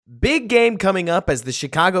Big game coming up as the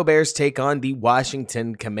Chicago Bears take on the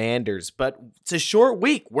Washington Commanders, but it's a short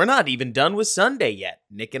week. We're not even done with Sunday yet.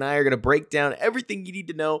 Nick and I are going to break down everything you need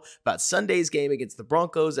to know about Sunday's game against the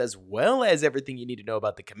Broncos, as well as everything you need to know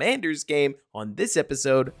about the Commanders game on this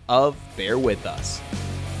episode of Bear With Us.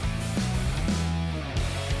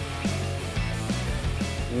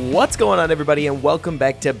 What's going on, everybody, and welcome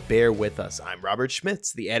back to Bear With Us. I'm Robert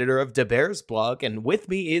Schmitz, the editor of the Bears blog, and with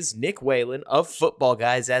me is Nick Whalen of Football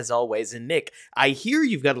Guys, as always. And Nick, I hear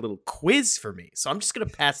you've got a little quiz for me, so I'm just going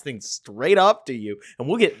to pass things straight off to you, and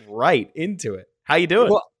we'll get right into it. How you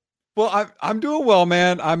doing? Well, I'm doing well,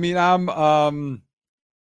 man. I mean, I'm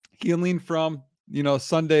healing from,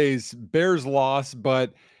 Sunday's Bears loss,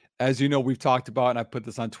 but as you know, we've talked about, and I put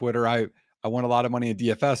this on Twitter, I won a lot of money in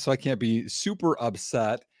DFS, so I can't be super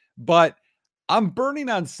upset, but I'm burning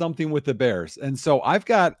on something with the Bears. And so I've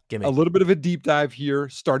got a little bit of a deep dive here,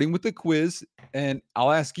 starting with the quiz, and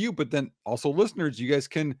I'll ask you, but then also listeners, you guys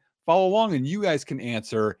can follow along and you guys can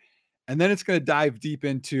answer. And then it's going to dive deep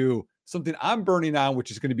into something I'm burning on,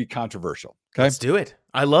 which is going to be controversial. Okay. Let's do it.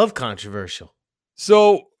 I love controversial.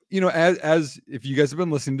 So, as if you guys have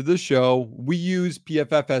been listening to this show, we use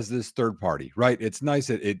PFF as this third party, right? It's nice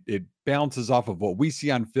that it bounces off of what we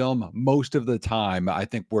see on film most of the time. I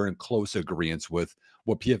think we're in close agreement with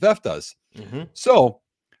what PFF does. Mm-hmm. So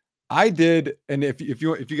I did, and if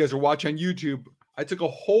you guys are watching on YouTube, I took a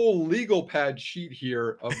whole legal pad sheet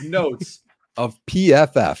here of notes of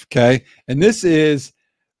PFF. Okay, and this is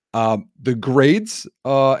the grades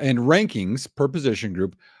and rankings per position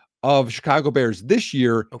group of Chicago Bears this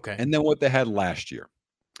year, okay, and then what they had last year.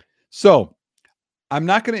 So I'm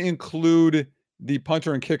not going to include the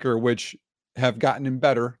punter and kicker, which have gotten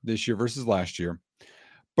better this year versus last year.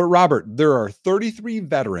 But Robert, there are 33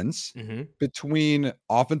 veterans between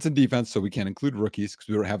offense and defense, so we can't include rookies because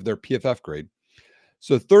we don't have their PFF grade.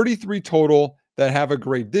 So 33 total that have a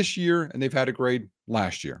grade this year, and they've had a grade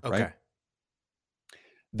last year, right?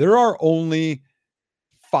 There are only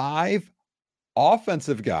 5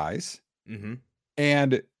 offensive guys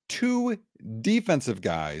and 2 defensive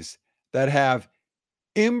guys that have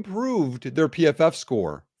improved their PFF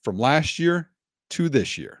score from last year to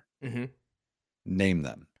this year. Name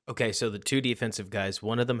them. Okay, so the 2 defensive guys,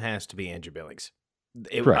 one of them has to be Andrew Billings.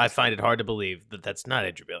 I find it hard to believe that that's not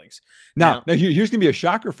Andrew Billings. Now here's going to be a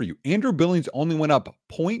shocker for you. Andrew Billings only went up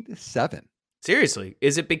 0.7. Seriously,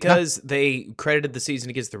 is it because they credited the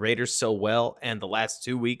season against the Raiders so well, and the last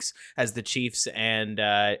 2 weeks as the Chiefs and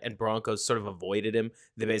Broncos sort of avoided him?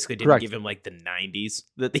 They basically didn't give him like the 90s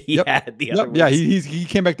that he had the other weeks. Yeah, he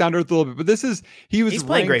came back down to earth a little bit, but he's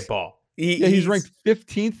playing great ball. He's ranked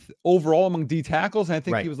 15th overall among D tackles, and I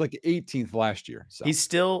think he was like 18th last year. So he's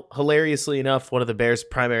still, hilariously enough, one of the Bears'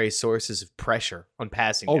 primary sources of pressure on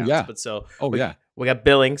passing downs. Yeah. But we got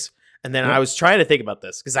Billings. And then I was trying to think about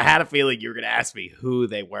this because I had a feeling you were going to ask me who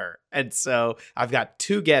they were. And so I've got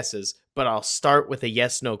 2 guesses, but I'll start with a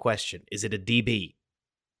yes/no question. Is it a DB?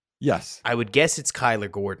 Yes. I would guess it's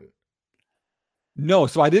Kyler Gordon. No,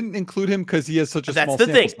 so I didn't include him because he has such a small sample size.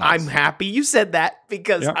 That's the thing. I'm happy you said that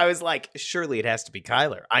because I was like, surely it has to be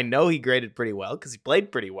Kyler. I know he graded pretty well because he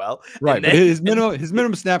played pretty well. Right, but his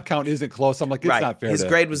minimum snap count isn't close. I'm like, it's not fair. His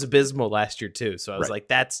grade was abysmal last year too, so I was like,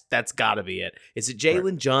 that's got to be it. Is it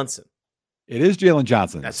Jalen Johnson? It is Jalen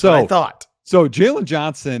Johnson. That's what I thought. So Jalen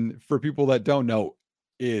Johnson, for people that don't know,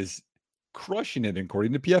 is crushing it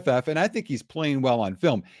according to PFF, and I think he's playing well on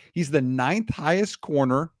film. He's the 9th highest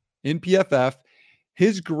corner in PFF.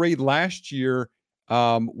 His grade last year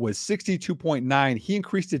was 62.9. He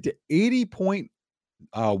increased it to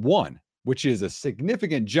 80.1, which is a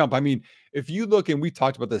significant jump. I mean, if you look, and we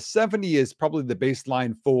talked about this, 70 is probably the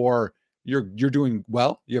baseline for you're doing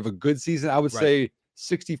well. You have a good season. I would say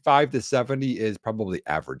 65 to 70 is probably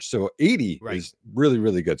average. So 80 is really,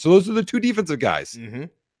 really good. So those are the 2 defensive guys.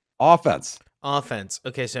 Offense.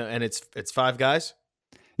 Okay, so and it's 5 guys.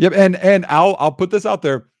 Yep, and I'll put this out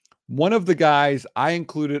there. One of the guys I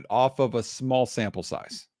included off of a small sample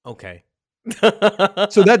size. Okay.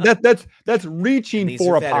 So that's reaching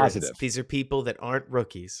for a positive. These are people that aren't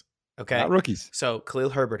rookies. Okay. Not rookies. So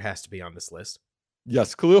Khalil Herbert has to be on this list.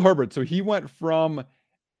 Yes, Khalil Herbert. So he went from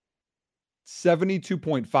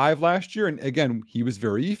 72.5 last year, and again, he was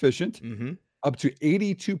very efficient, up to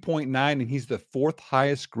 82.9, and he's the 4th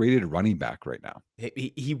highest graded running back right now.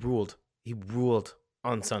 He ruled. He ruled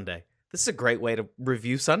on Sunday. This is a great way to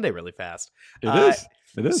review Sunday really fast. It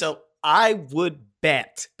is. So I would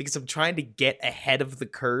bet, because I'm trying to get ahead of the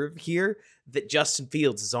curve here, that Justin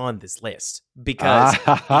Fields is on this list because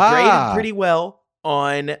he graded pretty well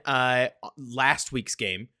on last week's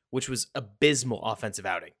game, which was abysmal offensive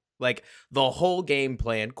outing. Like the whole game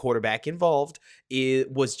plan, quarterback involved,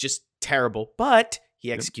 it was just terrible, but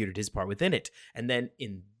he executed his part within it. And then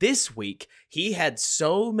in this week, he had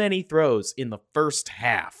so many throws in the first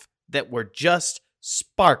half that were just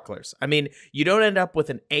sparklers. I mean, you don't end up with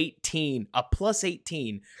a plus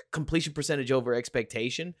 18 completion percentage over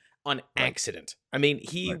expectation on accident. I mean,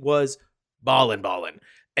 he was balling.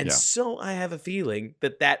 And so I have a feeling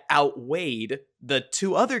that outweighed the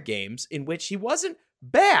two other games in which he wasn't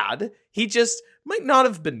bad. He just might not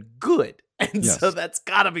have been good. And so that's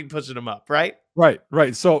got to be pushing him up, right?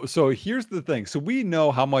 Right. So here's the thing. So we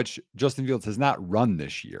know how much Justin Fields has not run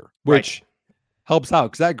this year, which helps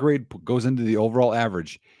out because that grade goes into the overall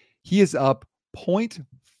average. He is up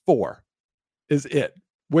 0.4 is it,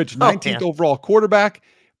 which 19th overall quarterback,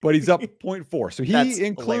 but he's up 0.4. So he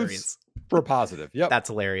includes hilarious. For a positive. Yep. That's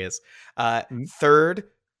hilarious. Third,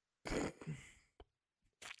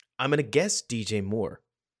 I'm going to guess DJ Moore.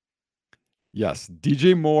 Yes.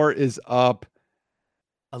 DJ Moore is up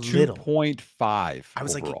a little. 2.5. I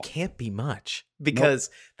was overall. Like, it can't be much because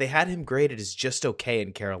they had him graded as just okay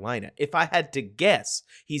in Carolina. If I had to guess,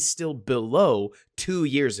 he's still below 2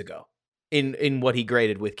 years ago in what he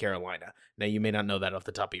graded with Carolina. Now, you may not know that off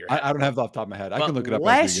the top of your head. I don't have it off the top of my head. I can look it up.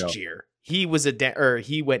 Last year, he was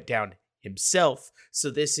he went down himself.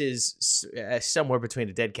 So this is somewhere between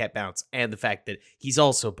a dead cat bounce and the fact that he's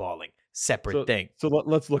also balling. Separate thing. So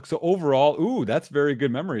let's look. So overall, that's very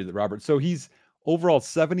good memory, Robert. So he's overall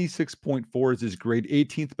 76.4 is his grade,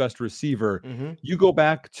 18th best receiver. Mm-hmm. You go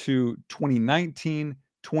back to 2019,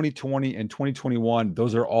 2020, and 2021.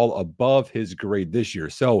 Those are all above his grade this year.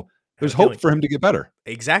 So there's hope for him to get better.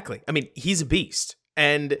 Exactly. I mean, he's a beast.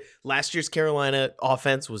 And last year's Carolina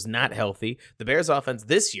offense was not healthy. The Bears offense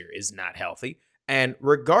this year is not healthy. And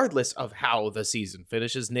regardless of how the season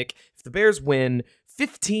finishes, Nick, if the Bears win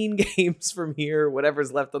 15 games from here,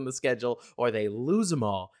 whatever's left on the schedule, or they lose them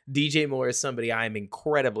all, DJ Moore is somebody I'm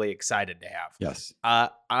incredibly excited to have. Yes.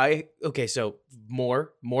 So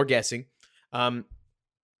more guessing. So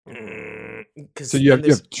you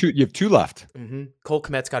have two left. Mm-hmm. Cole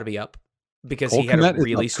Kmet's got to be up because he had a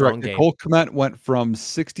really strong game. Cole Kmet went from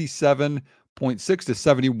 67.6 to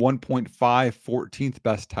 71.5, 14th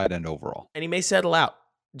best tight end overall. And he may settle out,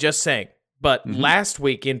 just saying. But last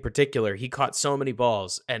week in particular, he caught so many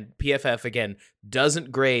balls, and PFF, again,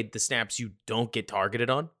 doesn't grade the snaps you don't get targeted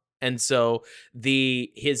on. And so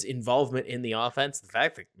his involvement in the offense, the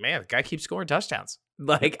fact that, man, the guy keeps scoring touchdowns.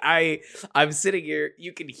 Like, I'm sitting here,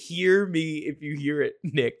 you can hear me, if you hear it,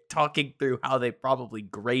 Nick, talking through how they probably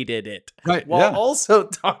graded it. Right, while also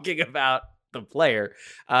talking about the player.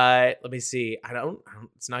 Let me see.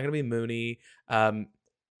 It's not going to be Mooney.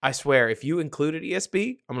 I swear, if you included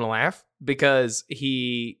ESB, I'm going to laugh because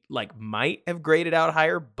he might have graded out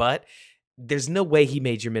higher, but there's no way he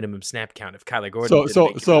made your minimum snap count if Kyler Gordon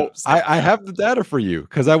So I have the data for you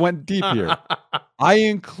because I went deep here. I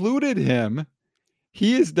included him.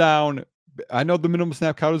 He is down. I know the minimum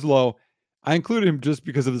snap count is low. I included him just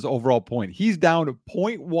because of his overall point. He's down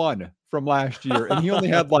 0.1 from last year, and he only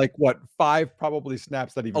had 5 probably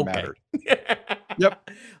snaps that even mattered. Yep.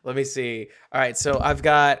 Let me see. All right, so I've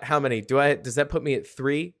got how many? Does that put me at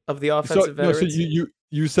 3 of the offensive veterans? So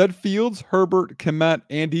you said Fields, Herbert, Kmet,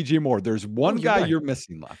 and DJ Moore. There's one guy you're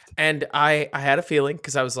missing left. And I had a feeling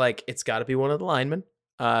because I was like, it's got to be one of the linemen.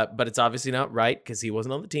 But it's obviously not right because he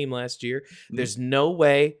wasn't on the team last year. There's no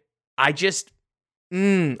way. I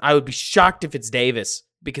would be shocked if it's Davis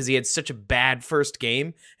because he had such a bad first game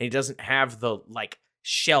and he doesn't have the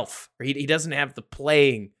shelf, or he doesn't have the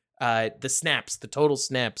playing, the snaps, the total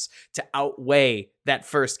snaps to outweigh that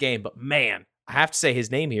first game. But man, I have to say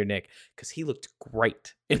his name here, Nick, because he looked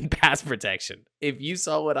great in pass protection. If you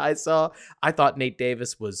saw what I saw, I thought Nate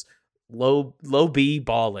Davis was low B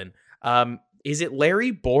ballin'. Is it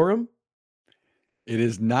Larry Borom? It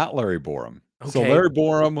is not Larry Borom. Okay. So Larry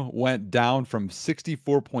Borom went down from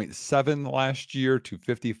 64.7 last year to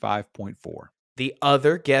 55.4. The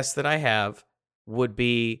other guess that I have would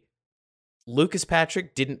be Lucas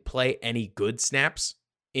Patrick didn't play any good snaps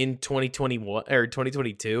in 2021 or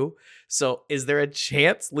 2022. So is there a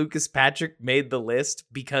chance Lucas Patrick made the list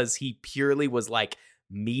because he purely was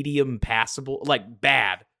medium passable,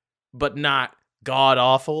 bad, but not god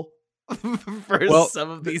awful for some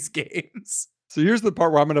of these games? So here's the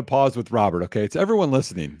part where I'm going to pause with Robert. Okay. To everyone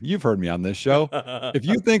listening, you've heard me on this show. If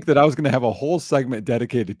you think that I was going to have a whole segment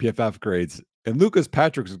dedicated to PFF grades and Lucas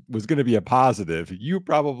Patrick was going to be a positive, you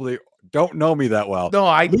probably don't know me that well. No,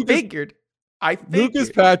 I figured. Lucas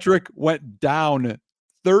Patrick went down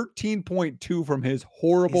 13.2 from his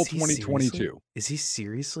horrible 2022. Is he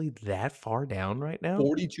seriously that far down right now?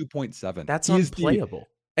 42.7. That's unplayable.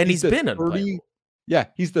 And he's been unplayable. Yeah,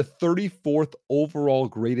 he's the 34th overall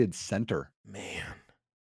graded center. Man.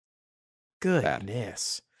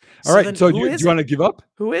 Goodness. All right, so do you want to give up?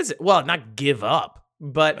 Who is it? Well, not give up,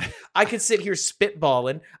 but I could sit here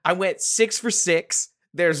spitballing. I went 6 for 6.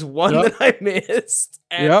 There's one that I missed,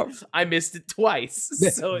 and I missed it twice.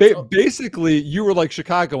 So basically, you were like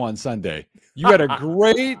Chicago on Sunday. You had a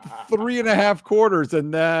great 3.5 quarters,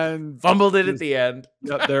 and then fumbled it at the end.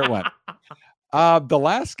 Yep, there it went. The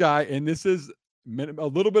last guy, and this is a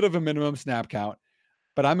little bit of a minimum snap count,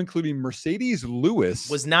 but I'm including Mercedes Lewis.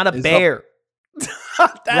 Was not a Bear.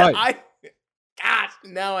 Right. Gosh,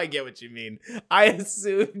 now I get what you mean. I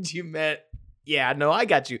assumed you meant, yeah, no, I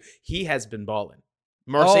got you. He has been balling.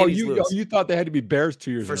 Mercedes Lewis. You thought they had to be Bears 2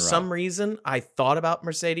 years in a row. For some reason, I thought about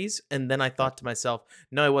Mercedes, and then I thought to myself,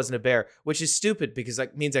 no, I wasn't a Bear, which is stupid because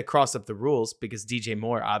that means I crossed up the rules because DJ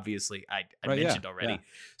Moore, obvizly, I mentioned already. Yeah.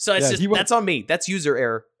 So it's that's on me. That's user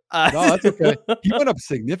error. No, that's okay. He went up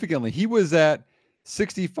significantly. He was at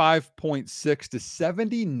 65.6 to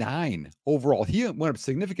 79 overall. He went up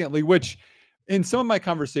significantly, which in some of my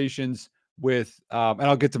conversations with, and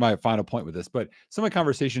I'll get to my final point with this, but some of my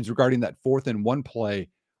conversations regarding that 4th and 1 play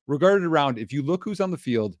regarded around, if you look who's on the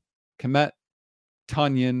field, Kmet,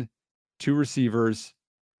 Tonyan, 2 receivers,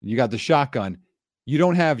 you got the shotgun. You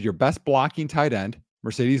don't have your best blocking tight end,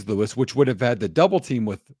 Mercedes Lewis, which would have had the double team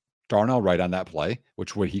with Darnell Wright on that play,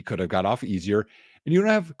 which he could have got off easier. And you don't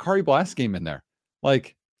have Kari Blasgame in there.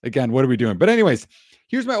 Like, again, what are we doing? But anyways,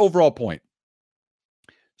 here's my overall point.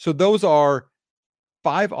 So those are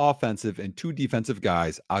 5 offensive and 2 defensive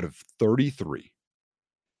guys out of 33.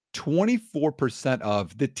 24%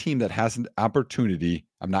 of the team that has an opportunity,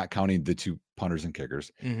 I'm not counting the 2 punters and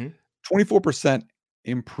kickers, 24%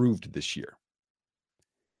 improved this year.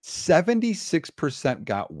 76%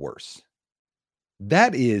 got worse.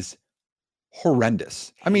 That is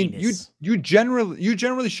horrendous. I mean, you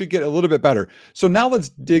generally should get a little bit better. So now let's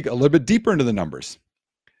dig a little bit deeper into the numbers.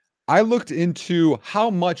 I looked into how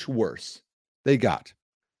much worse they got.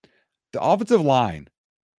 The offensive line,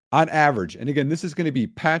 on average, and again, this is going to be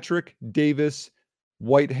Patrick, Davis,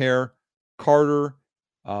 Whitehair, Carter,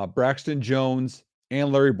 Braxton Jones,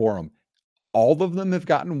 and Larry Borom. All of them have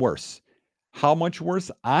gotten worse. How much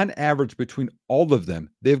worse? On average, between all of them,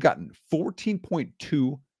 they've gotten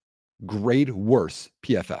 14.2 grade worse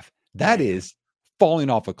PFF. That is falling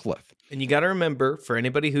off a cliff. And you got to remember, for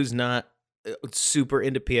anybody who's not super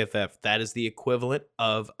into PFF, that is the equivalent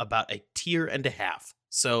of about a tier and a half.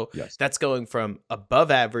 So that's going from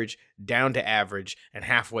above average down to average and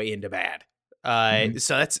halfway into bad.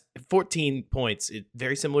 So that's 14 points.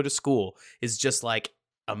 Very similar to school. Is just like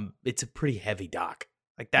it's a pretty heavy dock.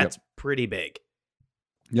 Like that's pretty big.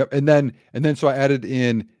 Yep. And then so I added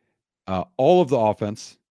in all of the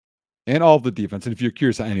offense and all of the defense. And if you're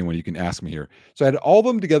curious on anyone, you can ask me here. So I had all of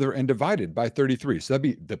them together and divided by 33. So that'd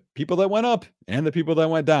be the people that went up and the people that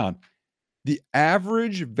went down. The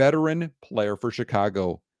average veteran player for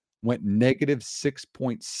Chicago went negative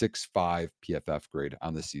 6.65 PFF grade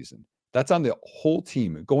on the season. That's on the whole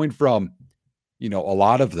team, going from, a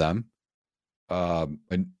lot of them, a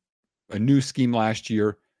new scheme last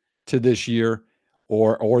year to this year,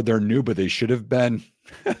 or they're new, but they should have been,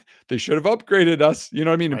 they should have upgraded us, you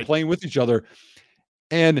know what I mean? Right. And playing with each other.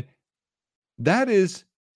 And that is,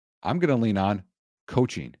 I'm going to lean on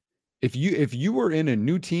coaching. If you were in a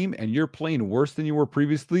new team and you're playing worse than you were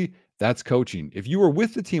previously, that's coaching. If you were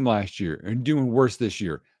with the team last year and doing worse this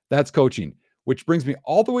year, that's coaching, which brings me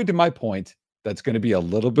all the way to my point that's going to be a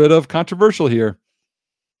little bit of controversial here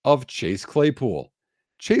of Chase Claypool.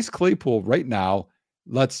 Chase Claypool right now,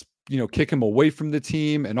 let's, kick him away from the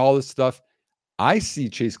team and all this stuff. I see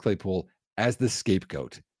Chase Claypool as the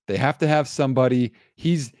scapegoat. They have to have somebody.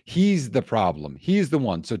 He's the problem. He's the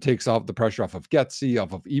one. So it takes off the pressure off of Getsy,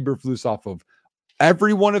 off of Eberflus, off of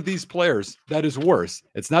every one of these players that is worse.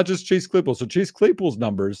 It's not just Chase Claypool. So Chase Claypool's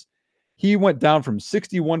numbers, he went down from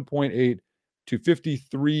 61.8 to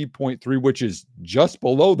 53.3, which is just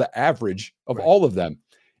below the average of all of them.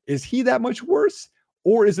 Is he that much worse?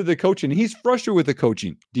 Or is it the coaching? He's frustrated with the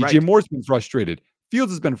coaching. DJ Moore's been frustrated.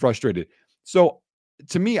 Fields has been frustrated. So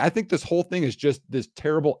to me, I think this whole thing is just this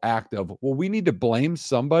terrible act of, well, we need to blame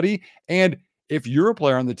somebody. And if you're a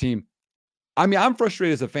player on the team, I mean, I'm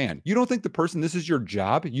frustrated as a fan. You don't think the person, this is your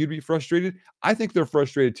job, you'd be frustrated? I think they're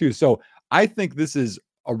frustrated too. So I think this is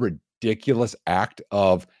a ridiculous act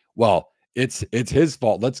of, well, it's his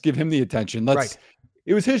fault. Let's give him the attention.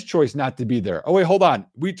 It was his choice not to be there. Oh, wait, hold on.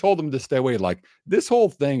 We told him to stay away. Like, this whole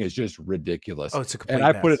thing is just ridiculous. Oh, it's a complete And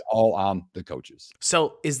I mess. put it all on the coaches.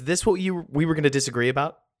 So is this what we were going to disagree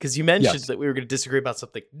about? Because you mentioned Yes. that we were going to disagree about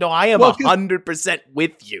something. No, I am Well, 100%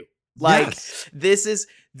 with you. Like, Yes. this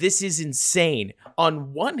is insane.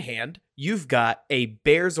 On one hand, you've got a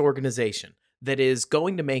Bears organization that is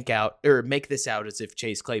going to make this out as if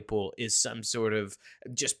Chase Claypool is some sort of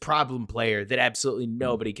just problem player that absolutely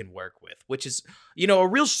nobody can work with, which is, a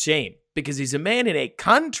real shame because he's a man in a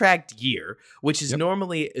contract year, which is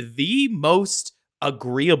normally the most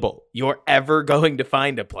agreeable you're ever going to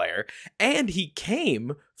find a player. And he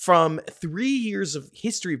came from 3 years of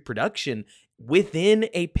history of production within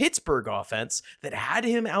a Pittsburgh offense that had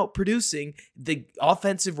him out producing the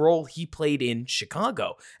offensive role he played in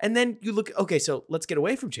Chicago. And then you look, okay, so let's get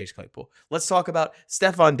away from Chase Claypool. Let's talk about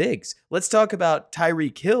Stephon Diggs. Let's talk about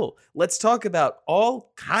Tyreek Hill. Let's talk about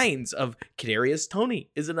all kinds of Kadarius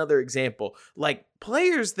Toney is another example. Like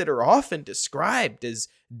players that are often described as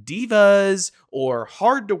divas or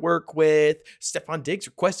hard to work with. Stephon Diggs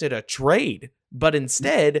requested a trade, but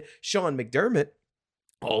instead, Sean McDermott,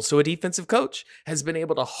 also a defensive coach, has been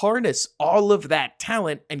able to harness all of that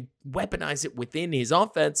talent and weaponize it within his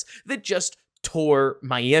offense that just tore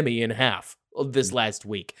Miami in half this last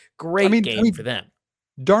week. Great game for them.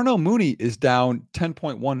 Darnell Mooney is down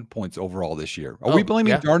 10.1 points overall this year. Are we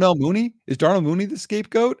blaming Darnell Mooney? Is Darnell Mooney the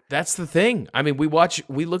scapegoat? That's the thing. I mean, we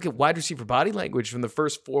look at wide receiver body language from the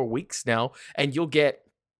first 4 weeks now, and you'll get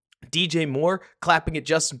DJ Moore clapping at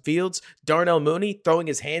Justin Fields, Darnell Mooney throwing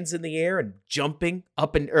his hands in the air and jumping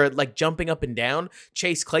up and down,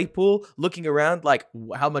 Chase Claypool looking around like,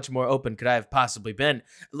 how much more open could I have possibly been?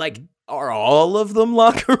 Like, are all of them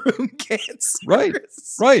locker room cancers?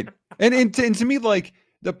 Right. And to me, like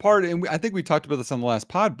the part, and I think we talked about this on the last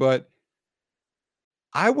pod, but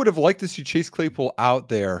I would have liked to see Chase Claypool out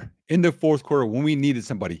there in the fourth quarter when we needed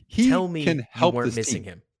somebody. Tell me can help you weren't this missing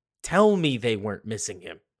team. him. Tell me they weren't missing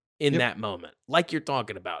him in that moment, like you're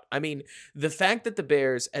talking about. I mean, the fact that the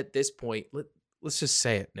Bears at this point, let's just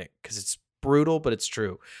say it, Nick, because it's brutal, but it's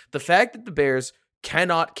true. The fact that the Bears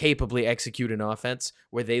cannot capably execute an offense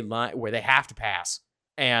where they have to pass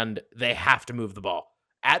and they have to move the ball.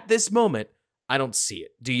 At this moment, I don't see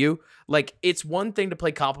it. Do you? Like, it's one thing to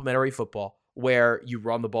play complementary football where you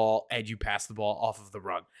run the ball and you pass the ball off of the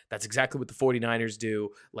run. That's exactly what the 49ers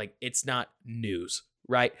do. Like, it's not news,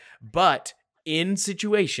 right? But in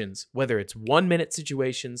situations, whether it's 1 minute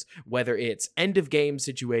situations, whether it's end of game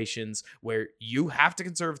situations where you have to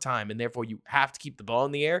conserve time and therefore you have to keep the ball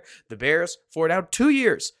in the air, the Bears, for now 2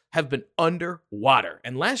 years, have been underwater.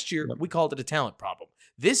 And last year, we called it a talent problem.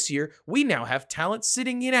 This year, we now have talent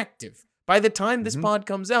sitting inactive. By the time this pod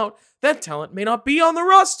comes out, that talent may not be on the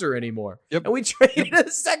roster anymore. And we traded a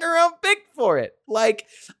second-round pick for it. Like,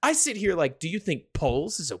 I sit here like, do you think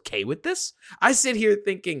Poles is okay with this? I sit here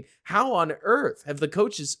thinking, how on earth have the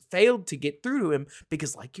coaches failed to get through to him?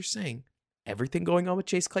 Because like you're saying, everything going on with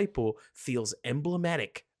Chase Claypool feels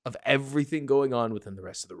emblematic of everything going on within the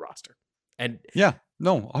rest of the roster. And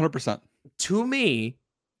 100%. To me,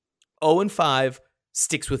 0-5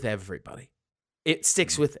 sticks with everybody. It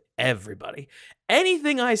sticks with everybody.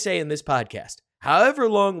 Anything I say in this podcast, however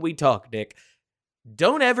long we talk, Nick,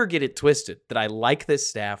 don't ever get it twisted that I like this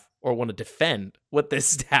staff or want to defend what this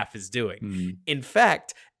staff is doing. In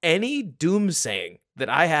fact, any doomsaying that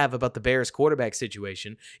I have about the Bears quarterback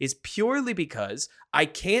situation is purely because I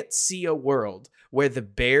can't see a world where the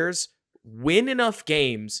Bears win enough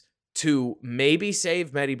games to maybe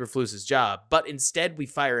save Matt Eberflus's job, but instead we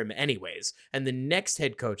fire him anyways. And the next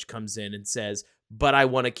head coach comes in and says, but I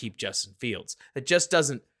want to keep Justin Fields. I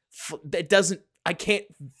can't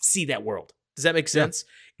see that world. Does that make sense?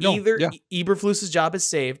 Either Eberflus's job is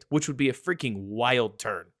saved, which would be a freaking wild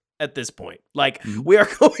turn at this point. Like, we are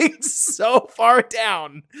going so far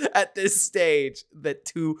down at this stage that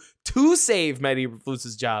to save Matt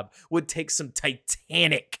Eberflus's job would take some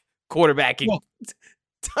titanic quarterbacking.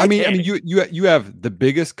 I mean, you have the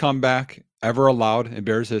biggest comeback ever allowed in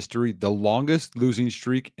Bears history, the longest losing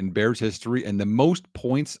streak in Bears history, and the most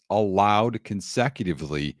points allowed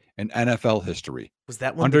consecutively in NFL history. Was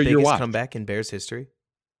that one of the biggest comeback in Bears history?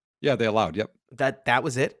 Yeah, they allowed. Yep. That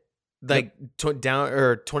was it. Like down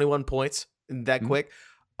or 21 points that quick.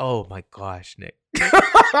 Oh my gosh, Nick.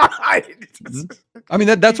 I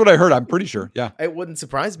mean, that's what I heard. I'm pretty sure. Yeah. It wouldn't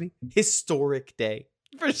surprise me. Historic day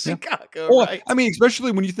for Chicago. Well, right? I mean,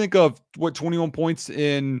 especially when you think of 21 points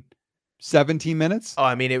in 17 minutes. Oh,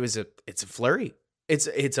 I mean, it's a flurry.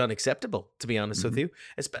 It's unacceptable, to be honest with you,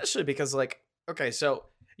 especially because, like, okay, so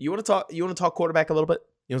you want to talk quarterback a little bit?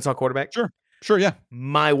 You want to talk quarterback? Sure, yeah.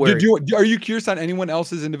 My word. Are you curious on anyone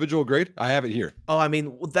else's individual grade? I have it here. Oh, I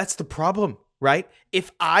mean, well, that's the problem, right?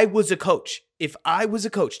 If I was a coach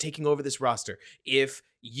taking over this roster, if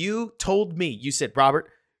you told me, you said, Robert,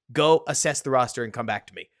 go assess the roster and come back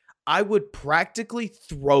to me. I would practically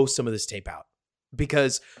throw some of this tape out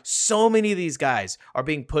because so many of these guys are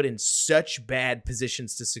being put in such bad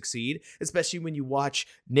positions to succeed, especially when you watch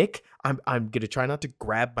Nick. I'm going to try not to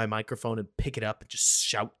grab my microphone and pick it up and just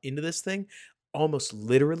shout into this thing. Almost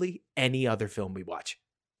literally any other film we watch,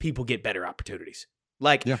 people get better opportunities.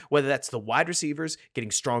 Like, whether that's the wide receivers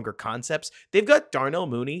getting stronger concepts, they've got Darnell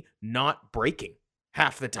Mooney not breaking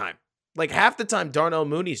half the time. Like, half the time, Darnell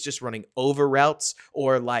Mooney is just running over routes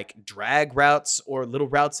or like drag routes or little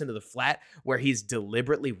routes into the flat where he's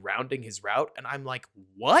deliberately rounding his route. And I'm like,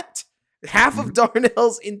 what? Half of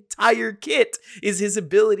Darnell's entire kit is his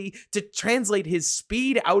ability to translate his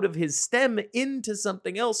speed out of his stem into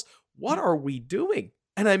something else. What are we doing?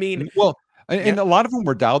 And I mean, well, and a lot of them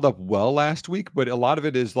were dialed up well last week, but a lot of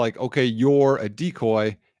it is like, okay, you're a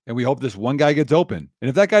decoy and we hope this one guy gets open. And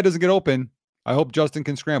if that guy doesn't get open, I hope Justin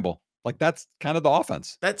can scramble. Like, that's kind of the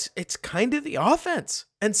offense. It's kind of the offense.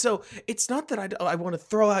 And so it's not that I want to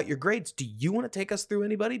throw out your grades. Do you want to take us through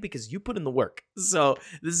anybody? Because you put in the work. So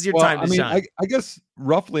this is your time to shine. I guess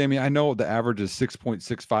roughly, I know the average is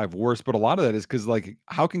 6.65 worse, but a lot of that is because, like,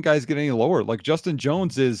 how can guys get any lower? Like, Justin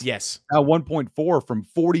Jones is at 1.4 from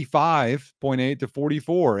 45.8 to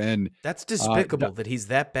 44. And that's despicable that he's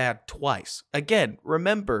that bad twice. Again,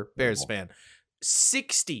 remember, Bears fan,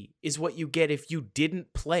 60 is what you get if you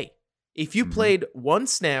didn't play. If you played one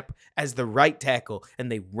snap as the right tackle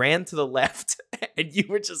and they ran to the left and you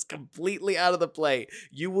were just completely out of the play,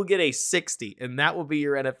 you will get a 60, and that will be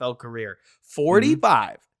your NFL career.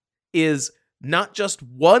 45 is not just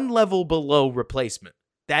one level below replacement.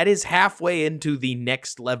 That is halfway into the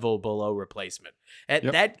next level below replacement.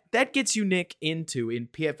 And that gets you, Nick, into, in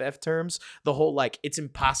PFF terms, the whole, like, it's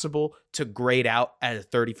impossible to grade out at a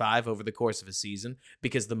 35 over the course of a season,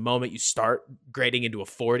 because the moment you start grading into a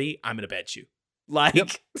 40, I'm going to bench you. Like,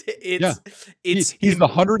 he's the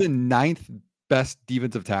 109th best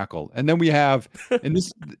defensive tackle. And then we have, and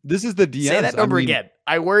this is the DNs. Say that number again.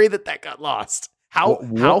 I worry that got lost.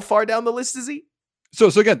 How far down the list is he? So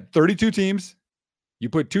again, 32 teams. You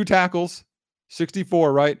put 2 tackles,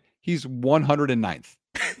 64, right? He's 109th.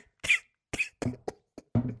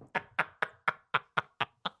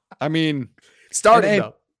 I mean, starting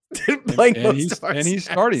though. And he's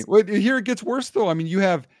starting. Well, here it gets worse though. I mean, you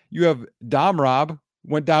have Dom Rob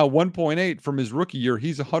went down 1.8 from his rookie year.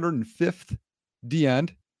 He's 105th D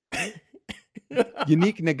end.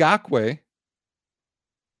 Yannick Ngakoue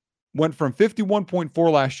went from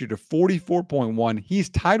 51.4 last year to 44.1. He's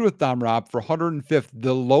tied with Dom Rob for 105th,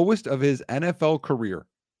 the lowest of his NFL career.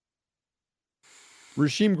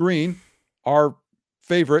 Rasheem Green, our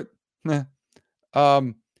favorite,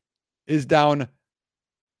 is down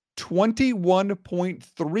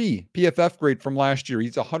 21.3 PFF grade from last year.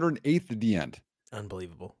 He's 108th at the end.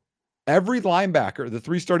 Unbelievable. Every linebacker, the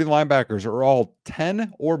 3 starting linebackers, are all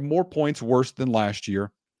 10 or more points worse than last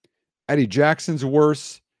year. Eddie Jackson's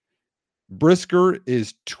worse. Brisker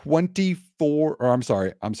is 14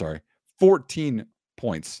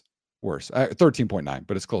 points worse. 13.9,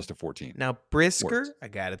 but it's close to 14. Now, Brisker, I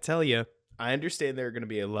got to tell you, I understand there are going to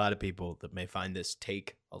be a lot of people that may find this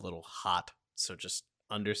take a little hot. So just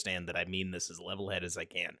understand that I mean this as level-headed as I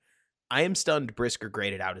can. I am stunned Brisker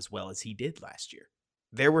graded out as well as he did last year.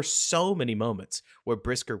 There were so many moments where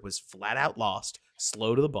Brisker was flat out lost,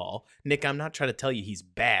 slow to the ball. Nick, I'm not trying to tell you he's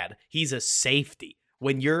bad. He's a safety.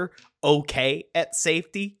 When you're okay at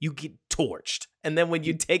safety, you get torched. And then when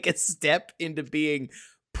you take a step into being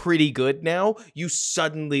pretty good now, you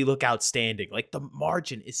suddenly look outstanding. Like, the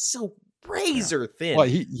margin is so razor thin. Well,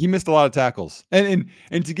 he missed a lot of tackles. And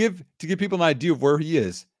to give people an idea of where he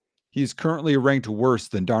is, he's currently ranked worse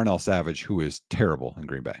than Darnell Savage, who is terrible in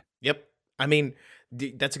Green Bay. Yep. I mean,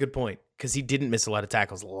 that's a good point, because he didn't miss a lot of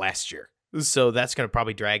tackles last year. So that's going to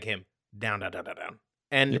probably drag him down.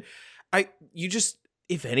 And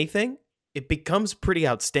if anything, it becomes pretty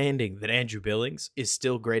outstanding that Andrew Billings is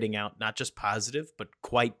still grading out not just positive, but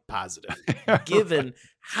quite positive, given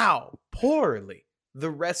how poorly the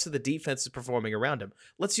rest of the defense is performing around him.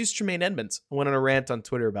 Let's use Tremaine Edmonds. I went on a rant on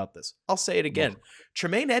Twitter about this. I'll say it again.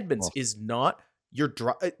 Tremaine Edmonds is not your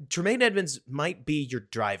Tremaine Edmonds might be your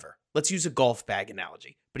driver. Let's use a golf bag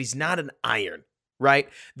analogy, but he's not an iron, right?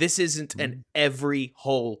 This isn't an every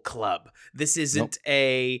hole club. This isn't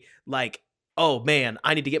a, like, oh man,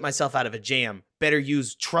 I need to get myself out of a jam. Better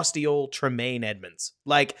use trusty old Tremaine Edmonds.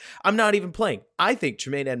 Like, I'm not even playing. I think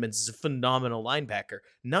Tremaine Edmonds is a phenomenal linebacker,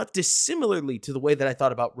 not dissimilarly to the way that I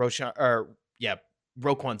thought about Roquan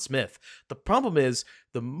Smith. The problem is,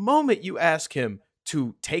 the moment you ask him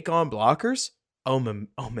to take on blockers, oh man,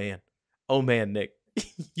 Nick,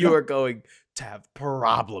 you are going to have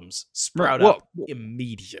problems Right. sprout up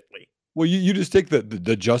immediately. Well, you just take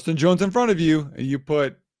the Justin Jones in front of you and you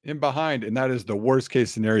put him behind, and that is the worst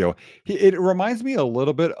case scenario. It reminds me a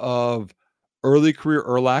little bit of early career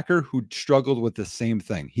Urlacher, who struggled with the same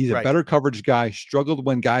thing. He's a Right. better coverage guy, struggled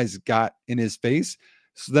when guys got in his face.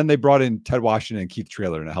 So then they brought in Ted Washington and Keith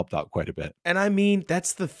Traylor, and it helped out quite a bit. And I mean,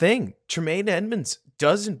 that's the thing. Tremaine Edmonds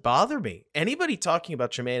doesn't bother me. Anybody talking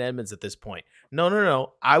about Tremaine Edmonds at this point,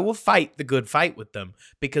 no. I will fight the good fight with them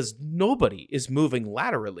because nobody is moving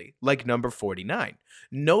laterally like number 49.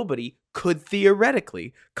 Nobody could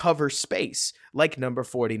theoretically cover space like number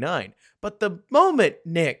 49. But the moment,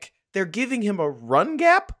 Nick, they're giving him a run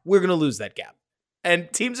gap, we're going to lose that gap.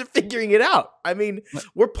 And teams are figuring it out. I mean,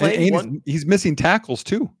 we're playing and he's missing tackles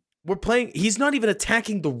too. He's not even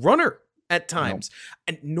attacking the runner at times.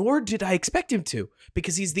 No. And nor did I expect him to,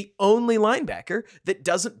 because he's the only linebacker that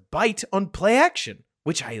doesn't bite on play action,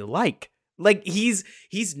 which I like. Like he's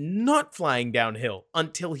not flying downhill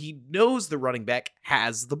until he knows the running back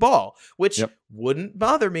has the ball, which wouldn't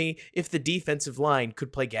bother me if the defensive line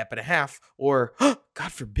could play gap and a half, or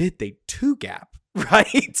God forbid they two gap.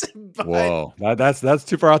 Right. But, whoa, that's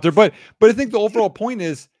too far out there. But I think the overall point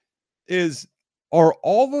is are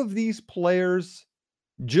all of these players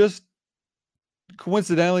just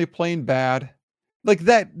coincidentally playing bad? Like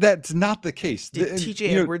that's not the case. Did TJ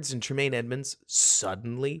Edwards and Tremaine Edmonds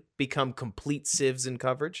suddenly become complete sieves in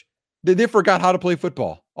coverage? They forgot how to play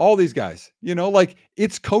football. All these guys, like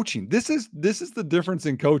it's coaching. This is the difference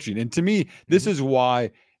in coaching. And to me, this is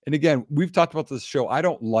why, and again, we've talked about this show. I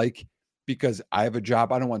don't like, because I have a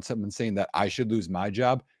job, I don't want someone saying that I should lose my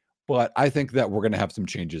job, but I think that we're going to have some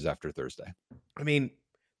changes after Thursday. I mean,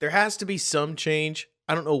 there has to be some change.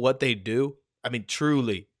 I don't know what they do. I mean,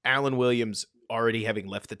 truly, Alan Williams already having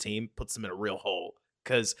left the team puts them in a real hole,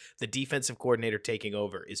 because the defensive coordinator taking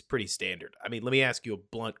over is pretty standard. I mean, let me ask you a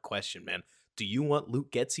blunt question, man. Do you want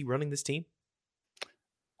Luke Getsy running this team?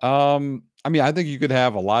 I mean, I think you could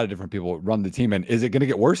have a lot of different people run the team, and is it going to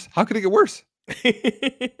get worse? How could it get worse?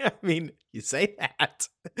 I mean, you say that.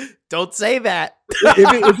 Don't say that.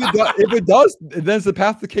 if it does, then it's the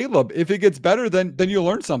path to Caleb. If it gets better, then you'll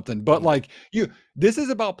learn something. But this is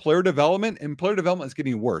about player development, and player development is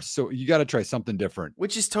getting worse. So you got to try something different.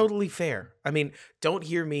 Which is totally fair. I mean, don't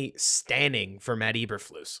hear me standing for Matt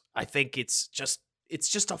Eberflus. I think it's just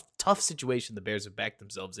a tough situation the Bears have backed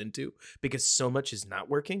themselves into because so much is not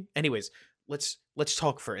working. Anyways, let's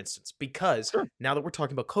talk, for instance, because now that we're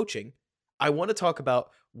talking about coaching, I want to talk about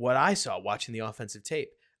what I saw watching the offensive tape.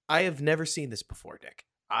 I have never seen this before, Nick.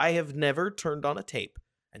 I have never turned on a tape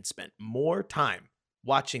and spent more time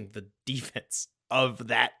watching the defense of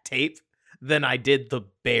that tape than I did the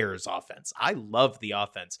Bears offense. I love the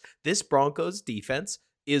offense. This Broncos defense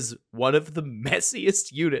is one of the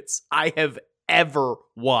messiest units I have ever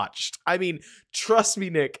watched. I mean, trust me,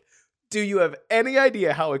 Nick. Do you have any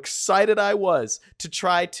idea how excited I was to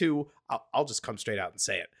try to, I'll just come straight out and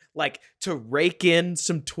say it, to rake in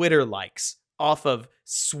some Twitter likes off of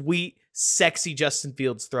sweet, sexy Justin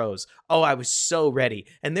Fields throws? Oh, I was so ready.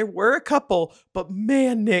 And there were a couple, but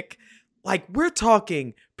man, Nick, we're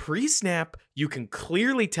talking pre-snap, you can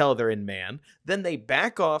clearly tell they're in man. Then they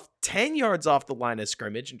back off 10 yards off the line of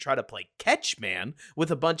scrimmage and try to play catch man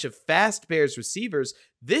with a bunch of fast Bears receivers.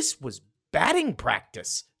 This was batting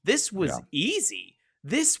practice. This was easy.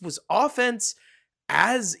 This was offense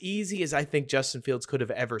as easy as I think Justin Fields could have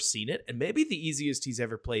ever seen it, and maybe the easiest he's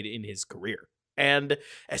ever played in his career. And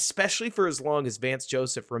especially for as long as Vance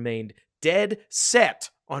Joseph remained dead set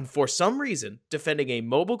on, for some reason, defending a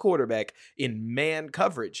mobile quarterback in man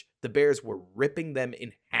coverage, the Bears were ripping them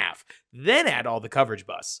in half. Then add all the coverage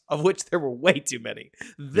busts, of which there were way too many.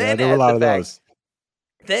 Then there were a lot of those.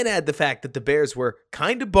 Then add the fact that the Bears were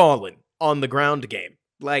kind of balling on the ground game.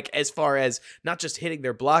 As far as not just hitting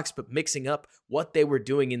their blocks, but mixing up what they were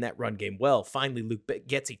doing in that run game. Well, finally, Luke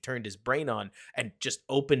Getsy turned his brain on and just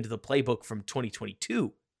opened the playbook from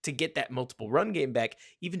 2022 to get that multiple run game back,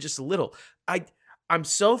 even just a little. I'm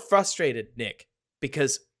so frustrated, Nick,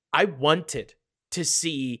 because I wanted to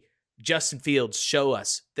see Justin Fields show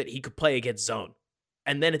us that he could play against zone.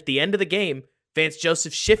 And then at the end of the game, Vance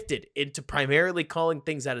Joseph shifted into primarily calling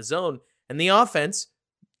things out of zone, and the offense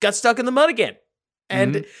got stuck in the mud again.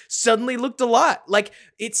 And suddenly looked a lot like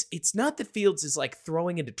it's not that Fields is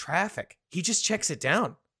throwing into traffic. He just checks it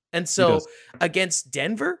down. And so against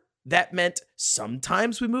Denver, that meant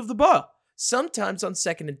sometimes we move the ball. Sometimes on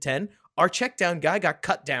 2nd and 10, our check down guy got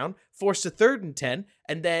cut down, forced to 3rd and 10.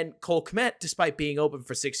 And then Cole Kmet, despite being open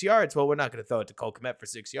for 6 yards, well, we're not going to throw it to Cole Kmet for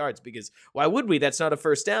 6 yards because why would we? That's not a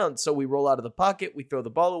first down. So we roll out of the pocket. We throw the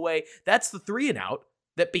ball away. That's the 3 and out.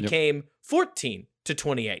 that became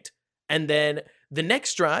 14-28. And then the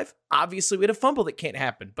next drive, obviously we had a fumble that can't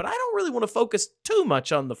happen, but I don't really want to focus too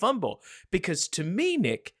much on the fumble because to me,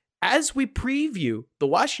 Nick, as we preview the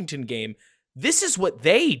Washington game, this is what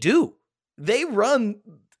they do. They run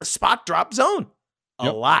a spot drop zone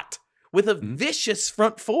a lot with a vicious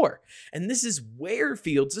front four. And this is where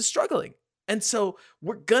Fields is struggling. And so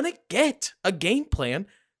we're going to get a game plan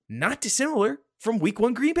not dissimilar from week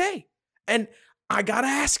 1 Green Bay. And I got to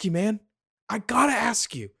ask you, man,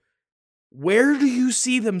 where do you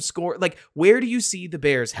see them score? Like, where do you see the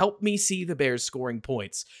Bears? Help me see the Bears scoring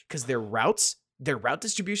points because their route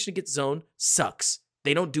distribution against zone sucks.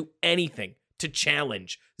 They don't do anything to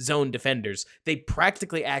challenge zone defenders. They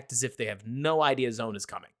practically act as if they have no idea zone is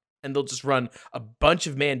coming. And they'll just run a bunch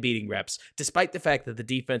of man-beating reps, despite the fact that the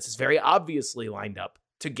defense is very obviously lined up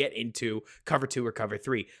to get into cover 2 or cover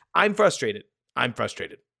 3. I'm frustrated.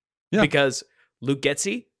 Because Luke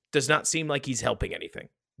Getsy does not seem like he's helping anything.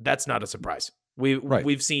 That's not a surprise.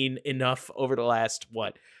 We've seen enough over the last,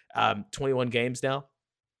 21 games now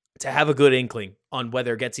to have a good inkling on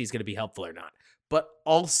whether Getsy is going to be helpful or not. But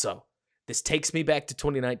also, this takes me back to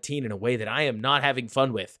 2019 in a way that I am not having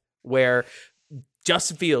fun with, where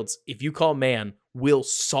Justin Fields, if you call man, will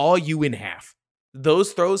saw you in half.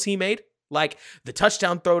 Those throws he made, like the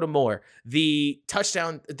touchdown throw to Moore, you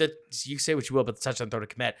say what you will about the touchdown throw to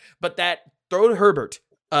Kmet, but that throw to Herbert,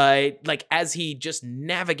 like as he just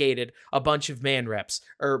navigated a bunch of man routes,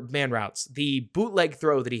 the bootleg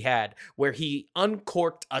throw that he had where he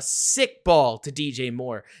uncorked a sick ball to DJ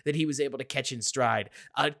Moore that he was able to catch in stride.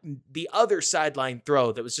 The other sideline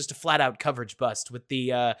throw that was just a flat out coverage bust with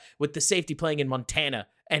the safety playing in Montana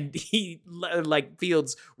and he like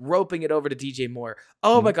Fields roping it over to DJ Moore.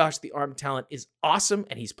 Oh my gosh, the arm talent is awesome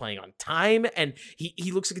and he's playing on time and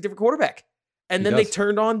he looks like a different quarterback. And then they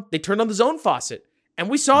turned on the zone faucet. And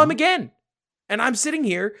we saw him again. And I'm sitting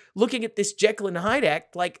here looking at this Jekyll and Hyde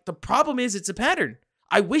act like the problem is it's a pattern.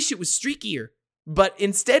 I wish it was streakier. But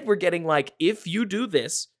instead we're getting like, if you do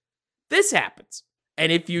this, this happens.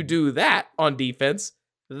 And if you do that on defense,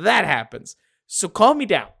 that happens. So calm me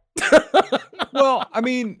down. Well,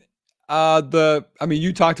 you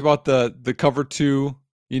talked about the cover 2,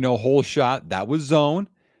 hole shot. That was zone.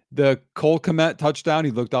 The Cole Kmet touchdown,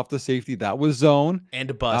 he looked off the safety. That was zone. And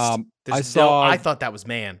a bust. I thought that was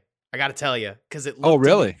man. I got to tell you. Because it looked Oh,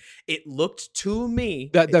 really? It looked to me.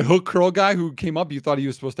 That hook curl guy who came up, you thought he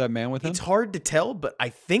was supposed to have man with him? It's hard to tell, but I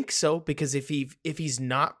think so. Because if he's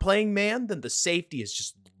not playing man, then the safety is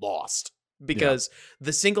just lost. Because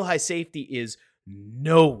the single high safety is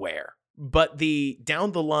nowhere. But the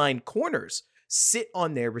down the line corners sit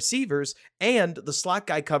on their receivers, and the slot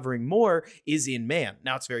guy covering Moore is in man.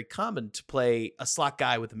 Now, it's very common to play a slot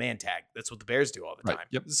guy with a man tag. That's what the Bears do all the time. Right.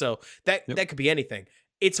 Yep. So that could be anything.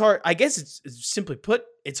 It's hard. I guess it's simply put,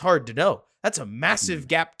 it's hard to know. That's a massive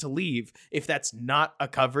gap to leave if that's not a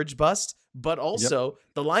coverage bust, but also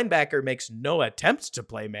the linebacker makes no attempt to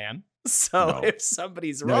play man. So if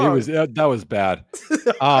somebody's wrong, that was bad.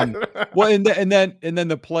 Well, and then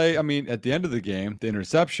the play. I mean, at the end of the game, the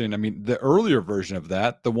interception. I mean, the earlier version of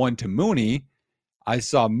that, the one to Mooney, I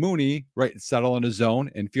saw Mooney settle in a zone,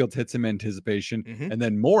 and Fields hits him in anticipation, and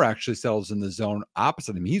then Moore actually settles in the zone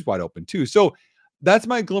opposite him. He's wide open too. So that's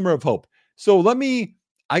my glimmer of hope. So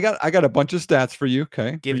I got a bunch of stats for you.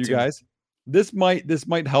 Okay, give for it you guys. This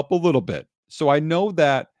might help a little bit. So I know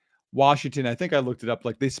that Washington, I think I looked it up,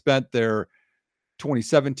 like they spent their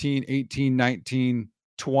 2017, 18, 19,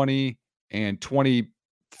 20, and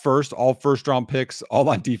 21st, all first round picks, all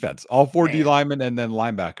on defense, all 4 D linemen and then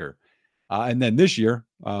linebacker. And then this year,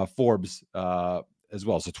 Forbes as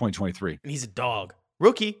well. So 2023. And he's a dog.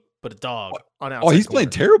 Rookie, but a dog. On outside he's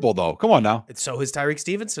playing terrible though. Come on now. And so is Tyreek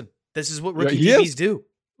Stevenson. This is what rookie DBs do.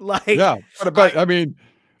 Like, but I mean,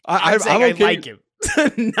 I like him.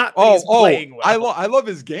 Not he's playing well. I love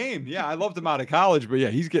his game. Yeah, I loved him out of college, but yeah,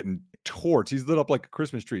 he's getting torched. He's lit up like a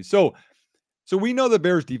Christmas tree. So we know the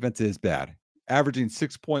Bears defense is bad, averaging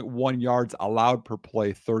 6.1 yards allowed per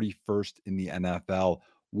play, 31st in the NFL.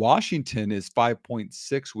 Washington is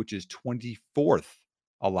 5.6, which is 24th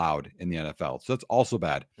allowed in the NFL. So that's also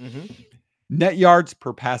bad. Net yards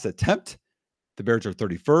per pass attempt, the Bears are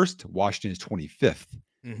 31st. Washington is 25th.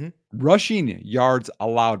 Rushing yards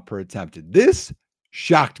allowed per attempt. This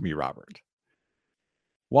shocked me, Robert.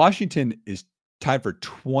 Washington is tied for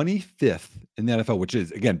 25th in the NFL, which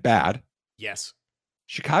is, again, bad. Yes.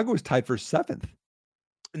 Chicago is tied for 7th.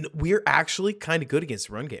 And we're actually kind of good against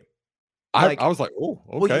the run game. I was like, oh,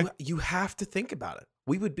 okay. Well, you have to think about it.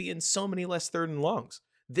 We would be in so many less 3rd and longs.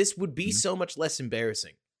 This would be so much less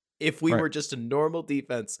embarrassing if we were just a normal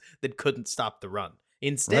defense that couldn't stop the run.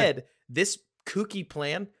 Instead, this kooky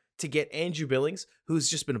plan to get Andrew Billings, who's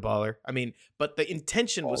just been a baller. I mean, but the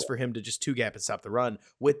intention was for him to just two-gap and stop the run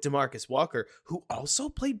with DeMarcus Walker, who also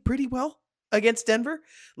played pretty well against Denver.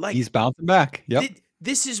 Like, he's bouncing back. Yep.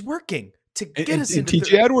 This is working to get us and into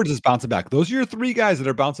TJ Edwards is bouncing back. Those are your three guys that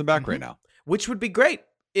are bouncing back right now. Which would be great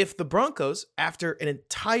if the Broncos, after an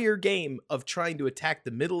entire game of trying to attack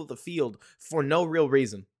the middle of the field for no real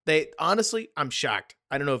reason, honestly, I'm shocked.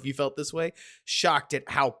 I don't know if you felt this way. Shocked at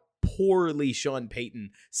how poorly Sean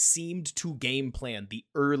Payton seemed to game plan the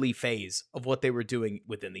early phase of what they were doing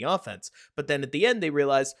within the offense. But then at the end, they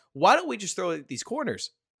realized, why don't we just throw it at these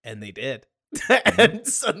corners? And they did. And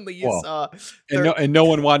suddenly you saw. And no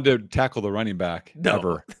one wanted to tackle the running back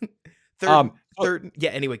ever. Third.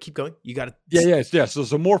 Yeah, anyway, keep going. You got it. Yeah. So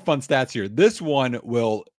some more fun stats here. This one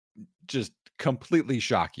will just completely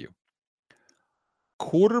shock you.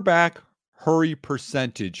 Quarterback hurry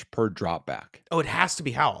percentage per drop back. Oh, it has to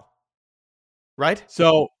be Howell. Right?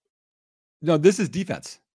 So no, this is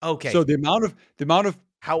defense. Okay. So the amount of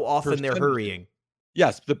how often they're hurrying.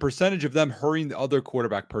 Yes, the percentage of them hurrying the other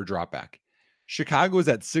quarterback per drop back. Chicago is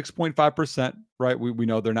at 6.5%, right? We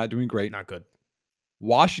know they're not doing great. Not good.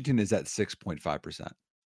 Washington is at 6.5%.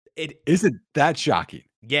 Isn't that shocking?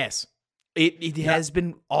 Yes. It has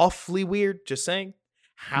been awfully weird, just saying,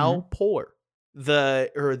 how poor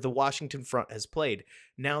the Washington front has played.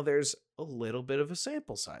 Now there's a little bit of a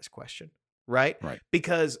sample size question, right?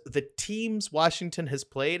 Because the teams Washington has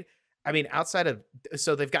played, I mean,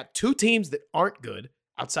 so they've got two teams that aren't good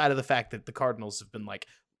outside of the fact that the Cardinals have been like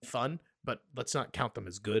fun, but let's not count them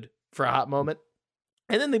as good for a hot moment.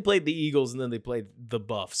 And then they played the Eagles, and then they played the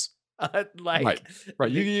Buffs. Right.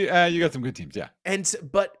 You got some good teams, yeah.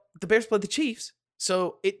 But the Bears played the Chiefs,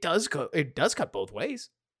 so it does cut both ways.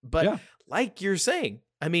 But like you're saying,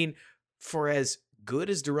 I mean, for as good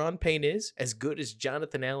as Daron Payne is, as good as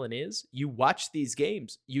Jonathan Allen is, you watch these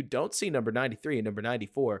games, you don't see number 93 and number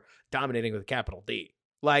 94 dominating with a capital D.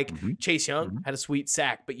 Like Chase Young had a sweet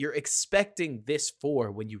sack, but you're expecting this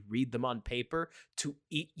four, when you read them on paper, to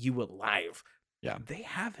eat you alive. Yeah. They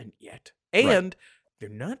haven't yet. And they're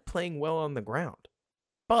not playing well on the ground.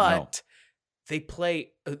 But they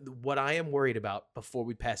play, what I am worried about before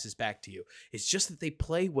we pass this back to you is just that they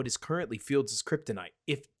play what is currently Fields' kryptonite.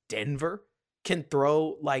 If Denver can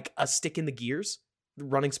throw like a stick in the gears,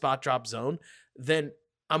 running spot drop zone, then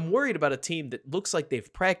I'm worried about a team that looks like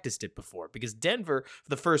they've practiced it before, because Denver, for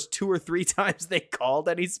the first 2 or 3 times they called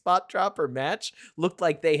any spot drop or match, looked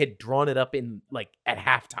like they had drawn it up in like at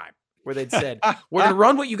halftime, where they'd said, we're going to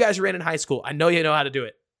run what you guys ran in high school. I know you know how to do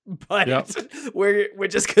it, but we're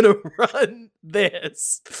just going to run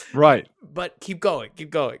this. Right. But keep going.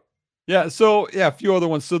 Yeah. So a few other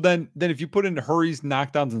ones. So then if you put in hurries,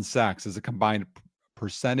 knockdowns, and sacks as a combined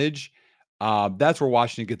percentage, that's where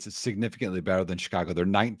Washington gets it significantly better than Chicago. They're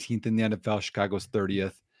 19th in the NFL. Chicago's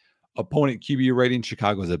 30th. Opponent QB rating,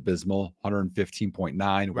 Chicago's abysmal, 115.9.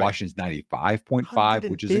 Right. Washington's 95.5,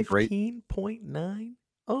 which isn't great. 115.9?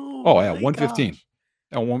 Oh yeah, 115.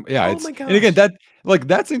 Oh my gosh. And again,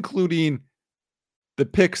 that's including the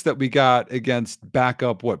picks that we got against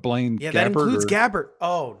backup Blaine Gabbert. Yeah, that includes Gabbert.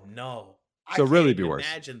 Oh no. So really be worse.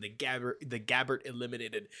 Imagine the Gabbert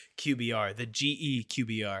eliminated QBR, the GE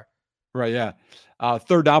QBR. Right, yeah.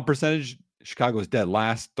 Third down percentage, Chicago's dead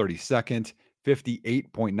last, 32nd,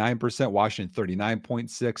 58.9%, Washington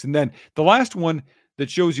 39.6%. And then the last one that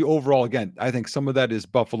shows you overall, again, I think some of that is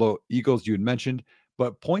Buffalo Eagles you had mentioned,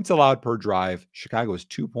 but points allowed per drive, Chicago is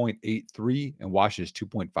 2.83 and Washington is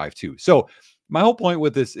 2.52. So my whole point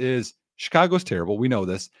with this is Chicago's terrible. We know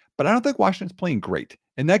this, but I don't think Washington's playing great.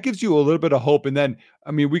 And that gives you a little bit of hope. And then,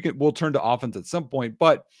 I mean, we'll turn to offense at some point,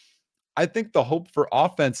 but I think the hope for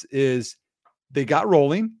offense is they got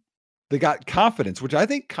rolling. They got confidence, which I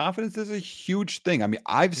think confidence is a huge thing. I mean,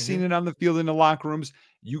 I've seen it on the field in the locker rooms.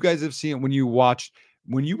 You guys have seen it when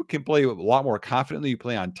you can play a lot more confidently, you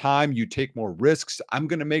play on time, you take more risks. I'm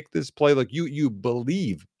going to make this play. Like you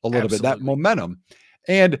believe a little bit, that momentum.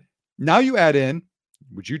 And now you add in,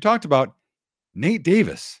 which you talked about, Nate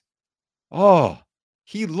Davis. Oh,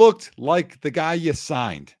 he looked like the guy you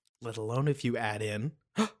signed. Let alone if you add in.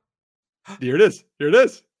 Here it is.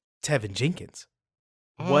 Tevin Jenkins.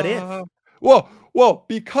 What if? Well,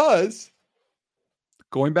 because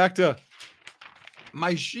going back to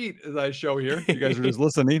my sheet as I show here, you guys are just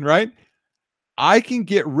listening, right? I can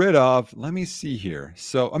get rid of, let me see here.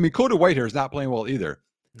 So, I mean, Cody Whitehair is not playing well either.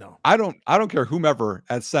 No. I don't care whomever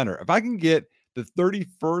at center. If I can get the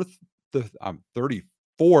 34th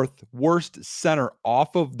worst center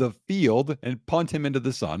off of the field and punt him into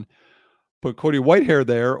the sun, put Cody Whitehair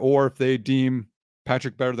there, or if they deem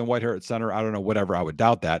Patrick better than Whitehair at center? I don't know, whatever. I would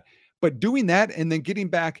doubt that. But doing that and then getting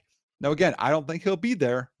back. Now, again, I don't think he'll be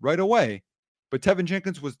there right away, but Tevin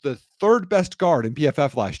Jenkins was the third best guard in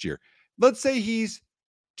PFF last year. Let's say he's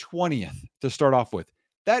 20th to start off with.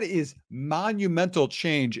 That is monumental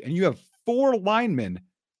change. And you have 4 linemen,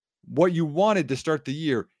 what you wanted to start the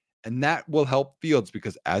year. And that will help Fields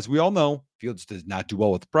because, as we all know, Fields does not do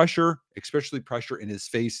well with pressure, especially pressure in his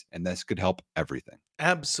face. And this could help everything.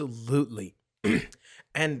 Absolutely.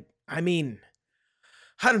 And I mean,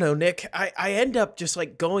 I don't know, Nick, I end up just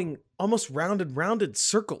like going almost rounded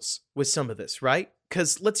circles with some of this, right?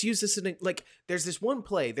 Because let's use this in like, there's this one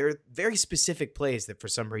play. There are very specific plays that for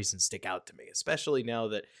some reason stick out to me, especially now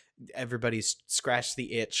that everybody's scratched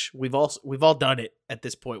the itch. We've all done it at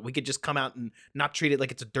this point. We could just come out and not treat it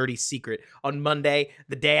like it's a dirty secret. On Monday,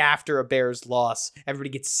 the day after a Bears loss,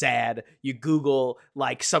 everybody gets sad. You Google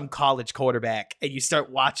like some college quarterback and you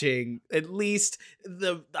start watching at least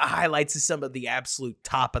the highlights of some of the absolute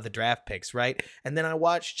top of the draft picks, right? And then I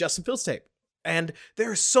watch Justin Fields tape. And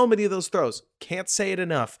there are so many of those throws. Can't say it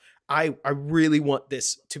enough. I really want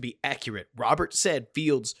this to be accurate. Robert said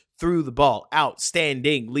Fields threw the ball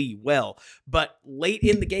outstandingly well. But late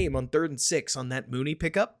in the game on 3rd and 6 on that Mooney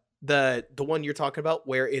pickup, the one you're talking about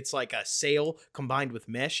where it's like a sail combined with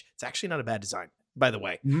mesh, it's actually not a bad design, by the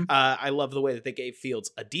way. Mm-hmm. I love the way that they gave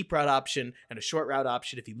Fields a deep route option and a short route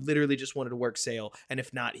option if he literally just wanted to work sail. And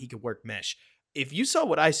if not, he could work mesh. If you saw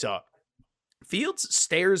what I saw, Fields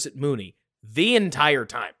stares at Mooney the entire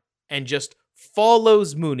time and just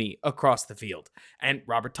follows Mooney across the field. And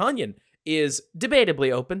Robert Tonyan is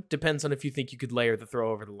debatably open. Depends on if you think you could layer the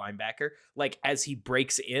throw over the linebacker, like as he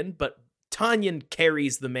breaks in. But Tonyan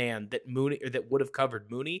carries the man that Mooney or that would have covered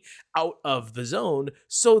Mooney out of the zone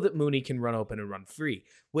so that Mooney can run open and run free.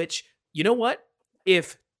 Which, you know what?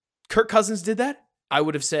 If Kirk Cousins did that, I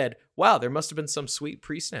would have said, wow, there must have been some sweet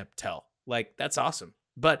pre-snap tell. Like, that's awesome.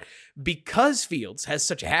 But because Fields has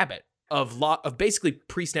such a habit of basically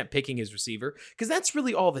pre-snap picking his receiver, because that's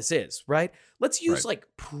really all this is, right? Let's use like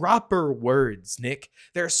proper words, Nick.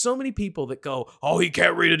 There are so many people that go, oh, he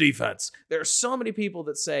can't read a defense. There are so many people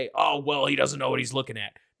that say, oh, well, he doesn't know what he's looking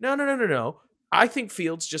at. No. I think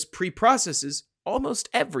Fields just pre-processes almost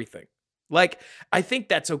everything. Like, I think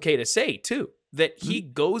that's okay to say, too, that he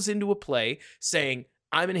goes into a play saying,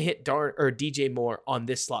 I'm going to hit DJ Moore on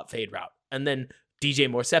this slot fade route. And then DJ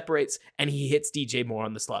Moore separates, and he hits DJ Moore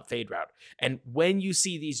on the slot fade route. And when you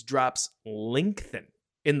see these drops lengthen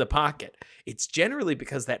in the pocket, it's generally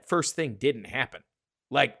because that first thing didn't happen.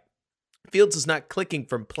 Like, Fields is not clicking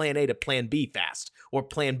from plan A to plan B fast, or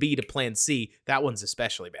plan B to plan C. That one's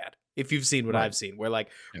especially bad. If you've seen what I've seen, where like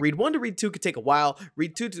read 1 to read 2 could take a while,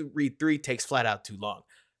 read 2 to read 3 takes flat out too long.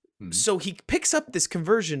 So he picks up this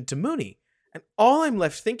conversion to Mooney, and all I'm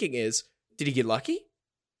left thinking is, did he get lucky?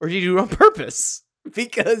 Or did he do it on purpose?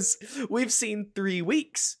 Because we've seen 3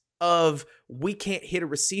 weeks of we can't hit a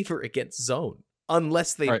receiver against zone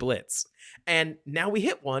unless they blitz. And now we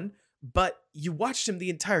hit one, but you watched him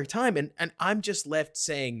the entire time. And I'm just left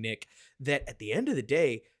saying, Nick, that at the end of the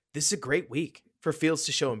day, this is a great week for Fields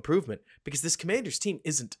to show improvement because this Commanders team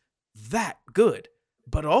isn't that good,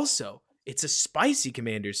 but also it's a spicy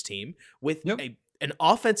Commanders team with an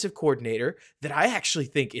offensive coordinator that I actually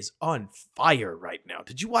think is on fire right now.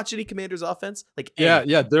 Did you watch any Commanders offense? Like,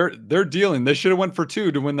 yeah, they're dealing. They should have went for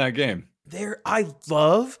 2 to win that game. I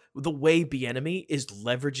love the way Bieniemy is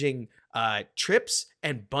leveraging trips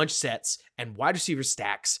and bunch sets and wide receiver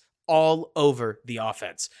stacks all over the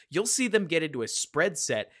offense. You'll see them get into a spread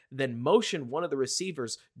set, then motion one of the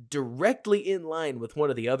receivers directly in line with one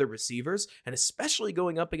of the other receivers, and especially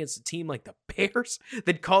going up against a team like the Bears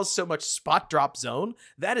that calls so much spot drop zone.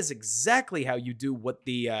 That is exactly how you do what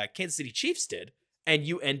the Kansas City Chiefs did, and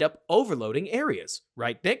you end up overloading areas,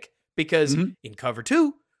 right, Nick? Because in cover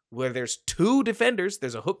 2, where there's 2 defenders,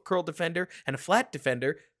 there's a hook curl defender and a flat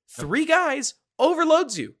defender, 3 guys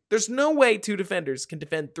overloads you. There's no way 2 defenders can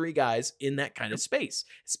defend 3 guys in that kind of space,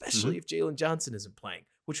 especially if Jalen Johnson isn't playing,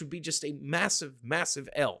 which would be just a massive, massive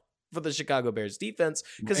L for the Chicago Bears defense.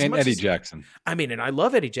 And Eddie Jackson. I mean, and I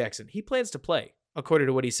love Eddie Jackson. He plans to play, according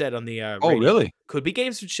to what he said on the radio. Oh, really? Could be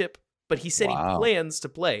gamesmanship, but he said he plans to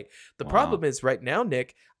play. The problem is right now,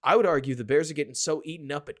 Nick, I would argue the Bears are getting so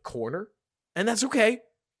eaten up at corner, and that's okay.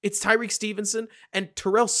 It's Tyreek Stevenson and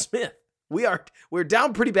Terrell Smith. We're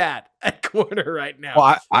down pretty bad at corner right now.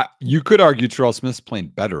 Well, you could argue Terrell Smith's playing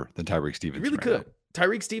better than Tyreek Stevenson. You really could.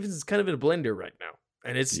 Tyreek Stevenson is kind of in a blender right now.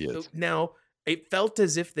 And it felt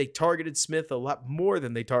as if they targeted Smith a lot more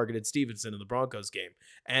than they targeted Stevenson in the Broncos game.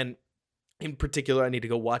 And in particular, I need to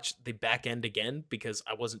go watch the back end again because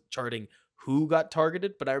I wasn't charting who got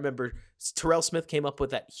targeted, but I remember Terrell Smith came up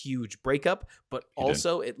with that huge breakup, but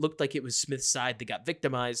also it looked like it was Smith's side that got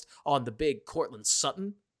victimized on the big Cortland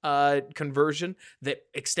Sutton conversion that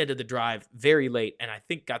extended the drive very late and I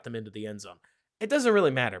think got them into the end zone. It doesn't really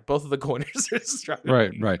matter. Both of the corners are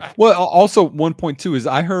struggling. Right. Well, also 1.2 is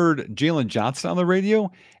I heard Jalen Johnson on the radio,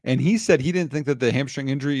 and he said he didn't think that the hamstring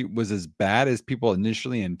injury was as bad as people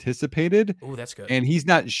initially anticipated. Oh, that's good. And he's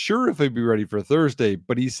not sure if he'd be ready for Thursday,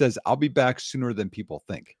 but he says, I'll be back sooner than people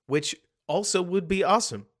think. Which also would be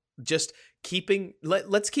awesome. Just keeping,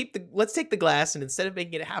 let's take the glass, and instead of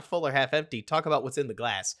making it half full or half empty, talk about what's in the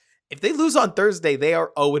glass. If they lose on Thursday, they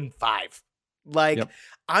are 0-5. Like,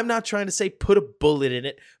 I'm not trying to say put a bullet in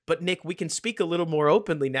it, but Nick, we can speak a little more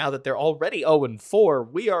openly now that they're already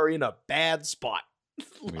 0-4. We are in a bad spot.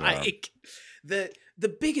 Like, the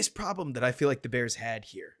biggest problem that I feel like the Bears had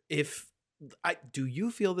here, do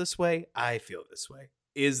you feel this way? I feel this way,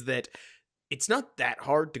 is that it's not that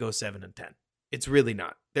hard to go 7-10. It's really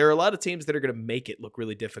not. There are a lot of teams that are going to make it look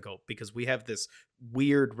really difficult because we have this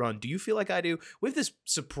weird run. Do you feel like I do? We have this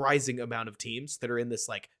surprising amount of teams that are in this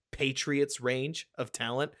like Patriots range of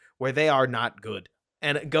talent where they are not good.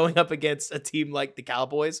 And going up against a team like the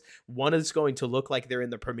Cowboys, one is going to look like they're in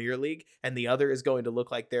the Premier League and the other is going to look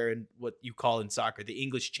like they're in what you call in soccer the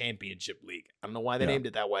English Championship League. I don't know why they named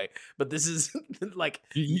it that way, but this is like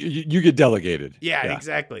you get delegated. Yeah,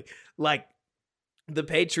 exactly. Like the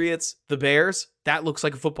Patriots, the Bears, that looks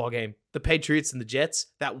like a football game. The Patriots and the Jets,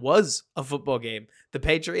 that was a football game. The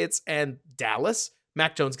Patriots and Dallas,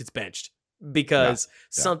 Mac Jones gets benched because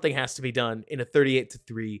something has to be done in a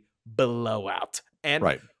 38-3 blowout.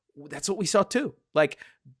 And that's what we saw too. Like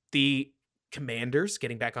the Commanders,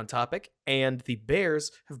 getting back on topic, and the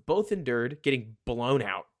Bears have both endured getting blown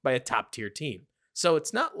out by a top tier team. So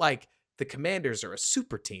it's not like the Commanders are a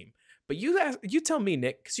super team. But you tell me,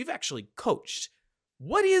 Nick, because you've actually coached.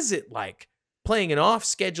 What is it like playing an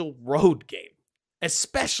off-schedule road game,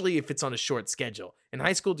 especially if it's on a short schedule? In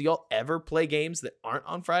high school, do y'all ever play games that aren't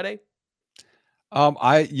on Friday?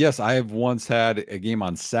 I have once had a game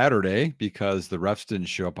on Saturday because the refs didn't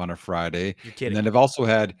show up on a Friday. You're kidding. And then I've also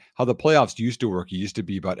had how the playoffs used to work. It used to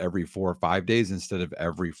be about every 4 or 5 days instead of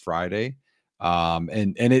every Friday.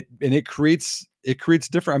 And it creates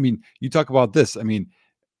different. I mean, you talk about this. I mean,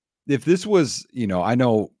 if this was, I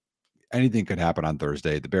know anything could happen on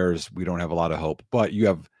Thursday. The Bears, we don't have a lot of hope, but you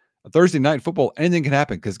have a Thursday night football, anything can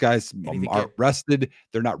happen because guys aren't rested.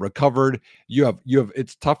 They're not recovered. You have,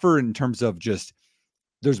 it's tougher in terms of just,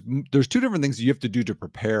 there's two different things you have to do to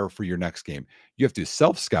prepare for your next game. You have to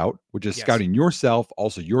self-scout, which is scouting yourself,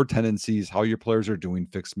 also your tendencies, how your players are doing,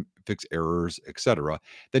 fix errors, etc.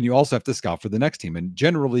 Then you also have to scout for the next team. And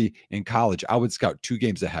generally in college, I would scout 2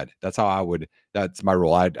 games ahead. That's my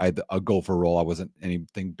role. I had a gopher role. I wasn't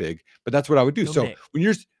anything big, but that's what I would do. So when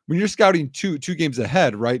you're scouting two games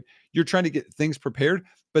ahead, right, you're trying to get things prepared.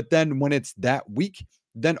 But then when it's that week,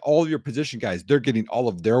 then all of your position guys, they're getting all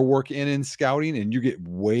of their work in scouting, and you get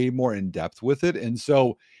way more in depth with it. And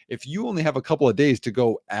so if you only have a couple of days to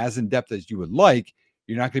go as in depth as you would like,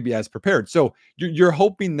 you're not going to be as prepared. So you're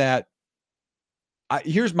hoping that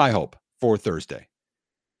here's my hope for Thursday.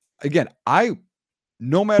 Again,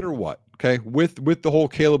 no matter what, okay, with the whole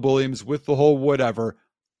Caleb Williams, with the whole whatever,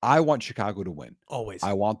 I want Chicago to win. Always.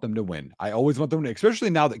 I want them to win. I always want them to win, especially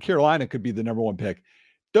now that Carolina could be the number 1 pick.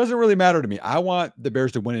 Doesn't really matter to me. I want the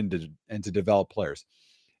Bears to win and to develop players.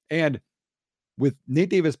 And with Nate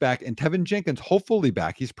Davis back and Tevin Jenkins hopefully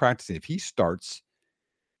back, he's practicing. If he starts,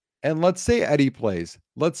 and let's say Eddie plays,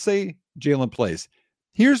 let's say Jalen plays,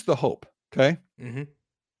 here's the hope, okay? Mm-hmm.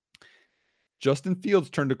 Justin Fields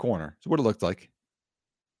turned a corner. So what it looked like.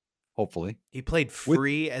 Hopefully. He played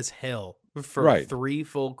free as hell for 3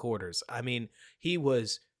 full quarters. I mean, he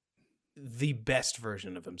was the best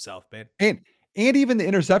version of himself, man. And even the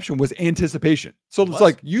interception was anticipation. So it's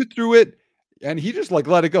like you threw it and he just like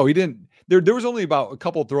let it go. He didn't, there was only about a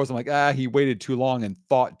couple of throws. I'm like, he waited too long and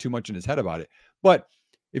thought too much in his head about it. But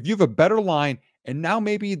if you have a better line and now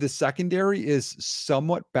maybe the secondary is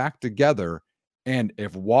somewhat back together, and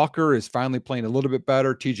if Walker is finally playing a little bit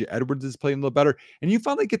better, TJ Edwards is playing a little better, and you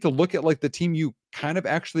finally get to look at like the team you kind of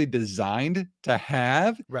actually designed to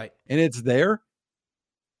have, right? And it's there,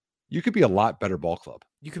 you could be a lot better ball club.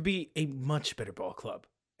 You could be a much better ball club.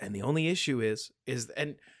 And the only issue is,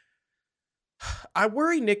 and I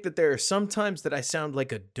worry, Nick, that there are some times that I sound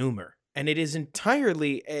like a doomer, and it is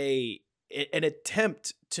entirely an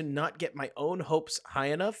attempt to not get my own hopes high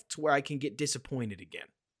enough to where I can get disappointed again.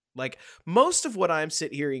 Like most of what I'm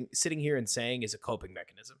sitting here and saying is a coping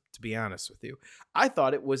mechanism, to be honest with you. I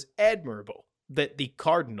thought it was admirable that the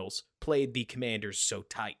Cardinals played the Commanders so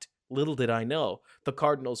tight little did I know the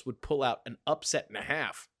Cardinals would pull out an upset and a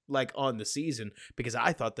half like on the season, because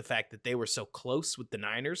I thought the fact that they were so close with the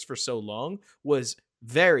Niners for so long was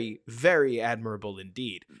very, very admirable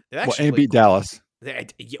indeed. And beat Dallas. Yeah,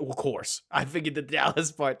 of course. I figured the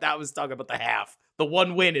Dallas part, that was talking about the half. The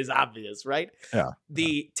one win is obvious, right? Yeah.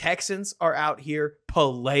 The Texans are out here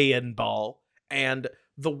playing ball, and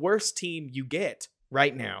the worst team you get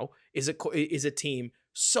right now is a team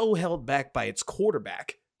so held back by its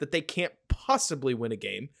quarterback that they can't possibly win a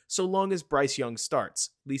game so long as Bryce Young starts.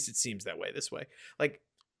 At least it seems that way this way. Like,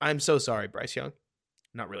 I'm so sorry, Bryce Young.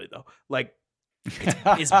 Not really, though. Like,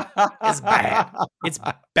 it's bad. It's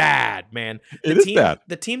bad, man. It is bad.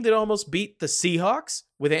 The team that almost beat the Seahawks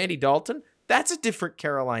with Andy Dalton, that's a different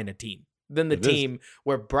Carolina team than the team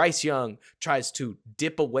where Bryce Young tries to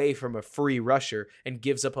dip away from a free rusher and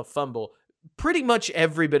gives up a fumble. Pretty much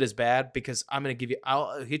every bit as bad, because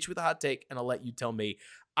I'll hit you with a hot take and I'll let you tell me.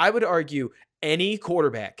 I would argue any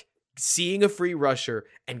quarterback seeing a free rusher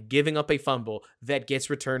and giving up a fumble that gets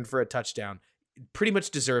returned for a touchdown pretty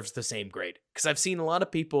much deserves the same grade, because I've seen a lot of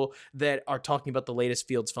people that are talking about the latest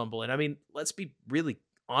Fields fumble. And I mean, let's be really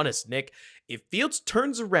honest, Nick. If Fields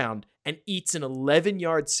turns around and eats an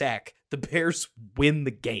 11-yard sack, the Bears win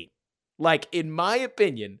the game. Like, in my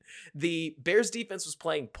opinion, the Bears defense was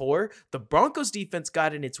playing poor. The Broncos defense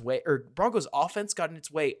got in its way, or Broncos offense got in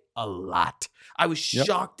its way a lot. I was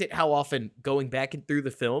shocked at how often, going back and through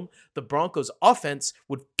the film, the Broncos offense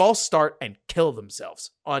would false start and kill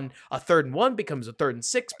themselves. On a 3rd and 1 becomes a 3rd and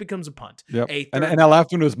 6 becomes a punt. Yep. And I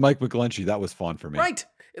laughed when it was Mike McGlinchey. That was fun for me. Right.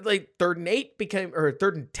 Like 3rd and 8 became, or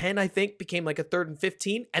 3rd and 10, I think, became like a 3rd and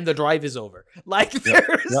 15, and the drive is over. Like,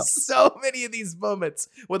 there's so many of these moments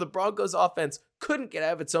where the Broncos offense couldn't get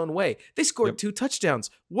out of its own way. They scored 2 touchdowns.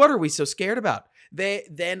 What are we so scared about? They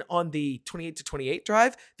then, on the 28-28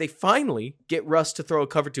 drive, they finally get Russ to throw a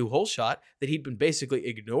cover 2 hole shot that he'd been basically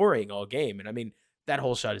ignoring all game. And I mean, that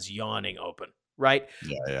hole shot is yawning open, right?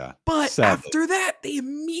 Yeah. But after that, they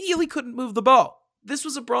immediately couldn't move the ball. This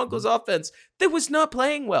was a Broncos offense that was not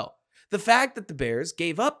playing well. The fact that the Bears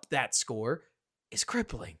gave up that score is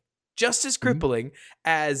crippling. Just as crippling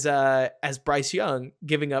as Bryce Young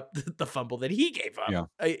giving up the fumble that he gave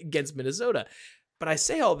up against Minnesota. But I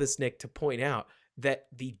say all this, Nick, to point out that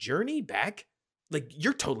the journey back, like,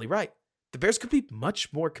 you're totally right. The Bears could be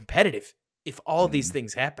much more competitive if all these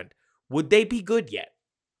things happened. Would they be good yet?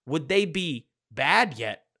 Would they be bad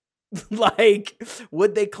yet? Like,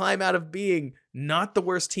 would they climb out of being not the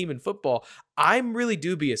worst team in football? I'm really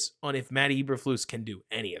dubious on if Matt Eberflus can do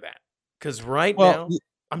any of that. Because now,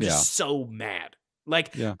 I'm just so mad.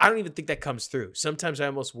 Like, I don't even think that comes through. Sometimes I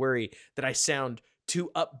almost worry that I sound too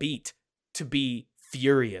upbeat to be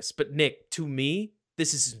furious. But Nick, to me,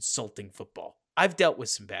 this is insulting football. I've dealt with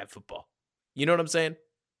some bad football. You know what I'm saying?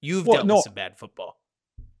 You've dealt with some bad football.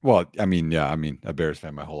 Well, I mean, a Bears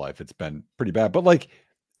fan my whole life. It's been pretty bad. But, like,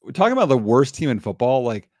 we're talking about the worst team in football.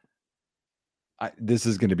 Like, this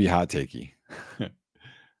is going to be hot takey.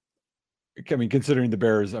 I mean, considering the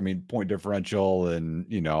Bears, point differential and,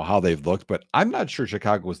 how they've looked, but I'm not sure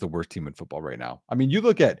Chicago is the worst team in football right now. I mean, you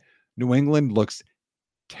look at New England looks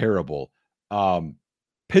terrible.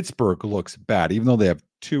 Pittsburgh looks bad, even though they have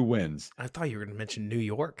 2 wins. I thought you were going to mention New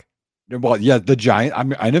York. Well, yeah, the Giants. I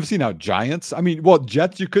mean, I never seen how Giants.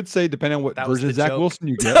 Jets, you could say, depending on what version of Zach Wilson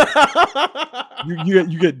you get.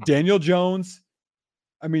 you get Daniel Jones.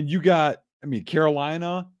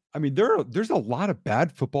 Carolina. There's a lot of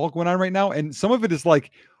bad football going on right now. And some of it is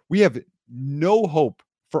like, we have no hope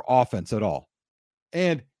for offense at all.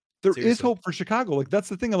 And there is hope for Chicago. Like, that's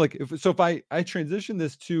the thing. Like, if I transition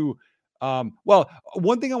this to,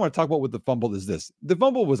 one thing I want to talk about with the fumble is this. The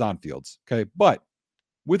fumble was on Fields. Okay. But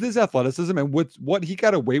with his athleticism and with what he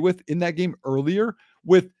got away with in that game earlier,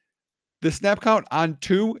 with the snap count on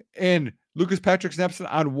 2 and Lucas Patrick snaps it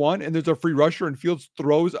on 1, and there's a free rusher and Fields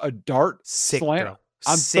throws a dart slant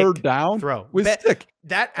on 3rd down. Sick.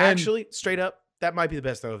 That actually, straight up, that might be the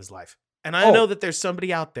best throw of his life. And I know that there's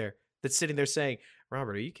somebody out there that's sitting there saying,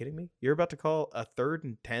 Robert, are you kidding me? You're about to call a 3rd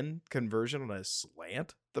and 10 conversion on a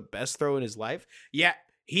slant the best throw in his life? Yeah.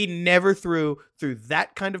 He never threw through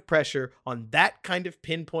that kind of pressure on that kind of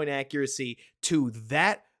pinpoint accuracy to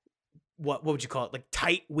that, what would you call it? Like,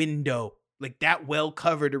 tight window, like that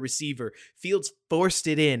well-covered a receiver. Fields forced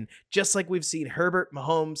it in, just like we've seen Herbert,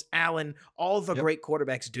 Mahomes, Allen, all the great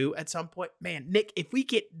quarterbacks do at some point. Man, Nick, if we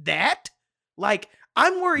get that, like,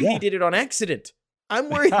 I'm worried he did it on accident. I'm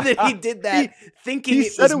worried that he did that thinking he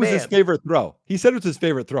said it was his favorite throw. He said it was his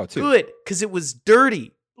favorite throw too. Good, because it was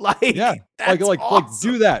dirty. Like, that's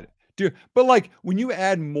awesome. Do that. But like, when you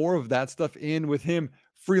add more of that stuff in with him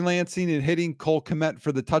freelancing and hitting Cole Kmet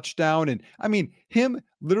for the touchdown. And I mean, him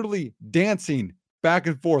literally dancing back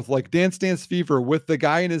and forth like Dance Dance Fever with the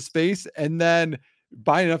guy in his face, and then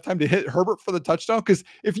buying enough time to hit Herbert for the touchdown. Because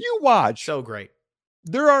if you watch, So great.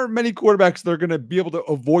 there are many quarterbacks that are going to be able to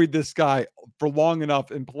avoid this guy for long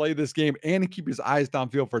enough and play this game and keep his eyes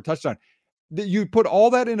downfield for a touchdown. That you put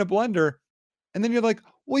all that in a blender, and then you're like,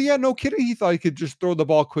 well, yeah, no kidding. He thought he could just throw the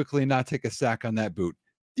ball quickly and not take a sack on that boot.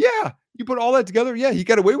 Yeah, you put all that together. Yeah, he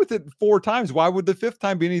got away with it 4 times. Why would the 5th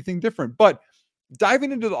time be anything different? But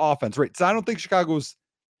diving into the offense, right? So I don't think Chicago's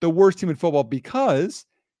the worst team in football, because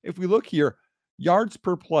if we look here, yards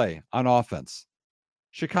per play on offense,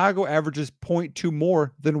 Chicago averages 0.2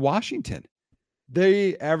 more than Washington.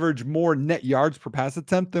 They average more net yards per pass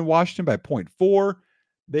attempt than Washington by 0.4.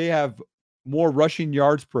 They have more rushing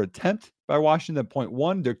yards per attempt by Washington than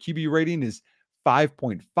 0.1. Their QB rating is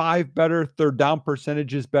 5.5 better. Third down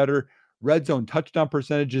percentage is better. Red zone touchdown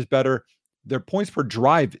percentage is better. Their points per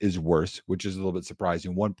drive is worse, which is a little bit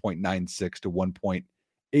surprising, 1.96 to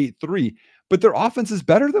 1.83. But their offense is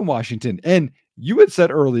better than Washington. And you had said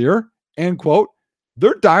earlier, and quote,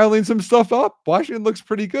 they're dialing some stuff up. Washington looks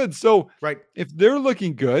pretty good. So Right. if they're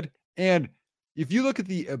looking good, and if you look at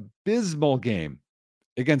the abysmal game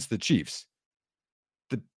against the Chiefs,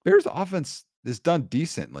 the Bears offense is done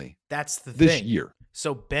decently That's the this thing. year.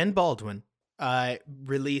 So Ben Baldwin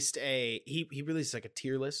released he releases like a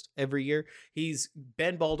tier list every year. He's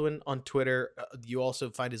Ben Baldwin on Twitter. You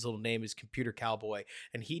also find his little name is Computer Cowboy,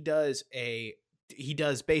 and he does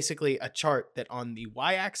basically a chart that on the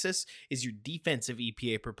y-axis is your defensive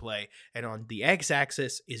EPA per play, and on the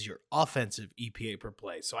x-axis is your offensive EPA per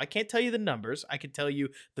play. So I can't tell you the numbers. I can tell you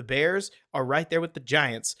the Bears are right there with the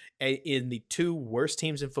Giants in the 2 worst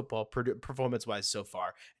teams in football performance-wise so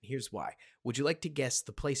far. And here's why. Would you like to guess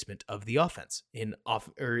the placement of the offense in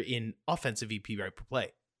offensive EPA per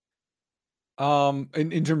play?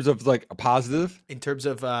 In terms of like a positive, In terms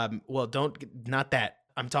of not that.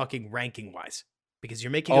 I'm talking ranking wise, because you're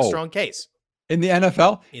making a strong case. in the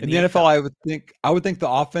NFL, In in the the NFL, NFL. I would think the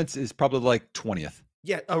offense is probably like 20th.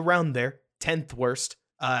 Yeah, around there, 10th worst.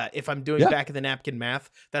 If I'm doing back of the napkin math,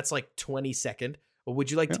 that's like 22nd. Or would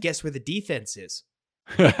you like to guess where the defense is?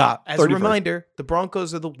 As 31st. a reminder, the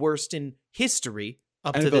Broncos are the worst in history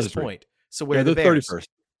up to NFL this history. point. So where are they're the Bears? 31st.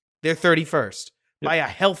 They're 31st Yep. by a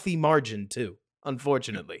healthy margin too,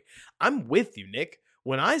 unfortunately. I'm with you, Nick.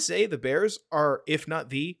 When I say the Bears are, if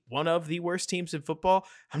not one of the worst teams in football,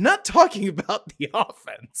 I'm not talking about the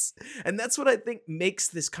offense. And that's what I think makes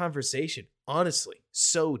this conversation, honestly,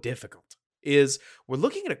 so difficult, is we're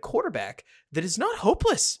looking at a quarterback that is not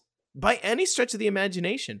hopeless by any stretch of the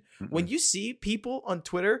imagination. When you see people on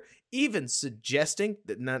Twitter even suggesting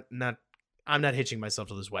that I'm not hitching myself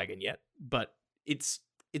to this wagon yet, but it's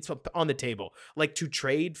on the table, like to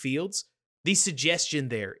trade Fields. The suggestion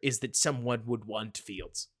there is that someone would want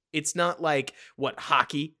Fields. It's not like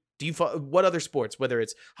hockey. What other sports, whether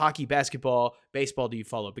it's hockey, basketball, baseball, do you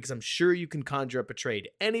follow? Because I'm sure you can conjure up a trade.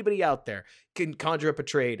 Anybody out there can conjure up a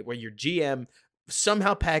trade where your GM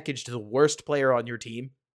somehow packaged the worst player on your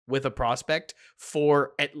team with a prospect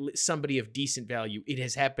for at least somebody of decent value. It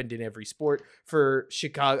has happened in every sport. For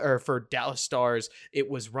Chicago, or for Dallas Stars, it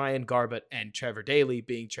was Ryan Garbutt and Trevor Daley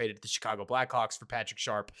being traded to the Chicago Blackhawks for Patrick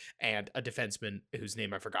Sharp and a defenseman whose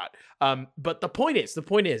name I forgot. But the point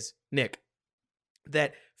is, Nick,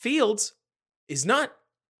 that Fields is not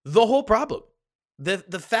the whole problem.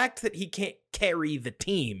 The fact that he can't carry the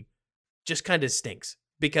team just kind of stinks,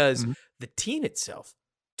 because the team itself,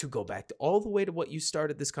 to go back to all the way to what you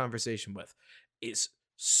started this conversation with, is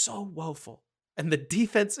so woeful. And the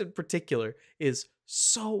defense in particular is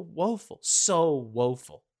so woeful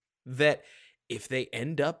that if they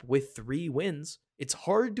end up with 3 wins, it's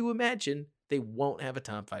hard to imagine they won't have a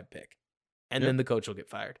top 5 pick. And then the coach will get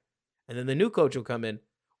fired. And then the new coach will come in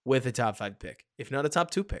with a top 5 pick, if not a top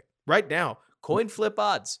 2 pick. Right now, coin flip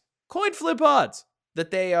odds that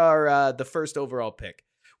they are the first overall pick,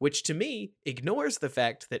 which to me ignores the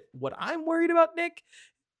fact that what I'm worried about, Nick,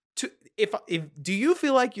 if do you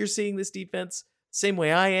feel like you're seeing this defense same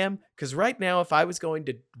way I am? Because right now, if I was going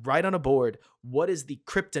to write on a board, what is the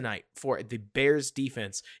kryptonite for the Bears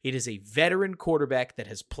defense? It is a veteran quarterback that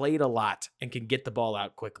has played a lot and can get the ball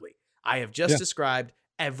out quickly. I have just described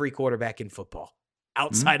every quarterback in football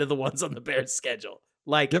outside of the ones on the Bears schedule.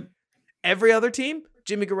 Like every other team,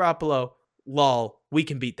 Jimmy Garoppolo, lol, we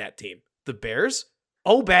can beat that team. The Bears,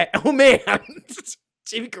 oh man,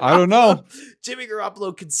 Jimmy Garoppolo, I don't know. Jimmy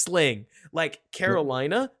Garoppolo can sling. Like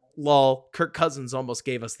Carolina, lol, Kirk Cousins almost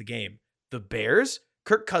gave us the game. The Bears,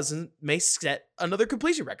 Kirk Cousins may set another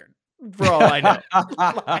completion record for all I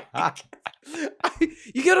know.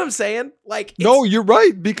 You get what I'm saying? Like, No, you're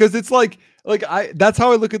right, because it's like that's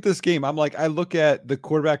how I look at this game. I'm like, I look at the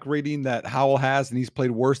quarterback rating that Howell has, and he's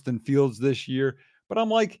played worse than Fields this year. But I'm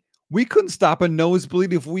like, we couldn't stop a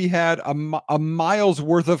nosebleed if we had a mile's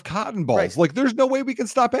worth of cotton balls. Right. Like, there's no way we can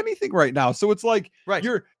stop anything right now. So it's like, Right.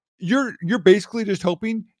 you're basically just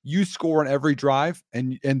hoping you score on every drive,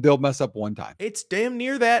 and they'll mess up one time. It's damn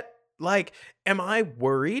near that. Like, am I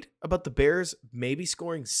worried about the Bears maybe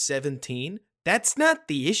scoring 17? That's not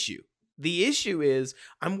the issue. The issue is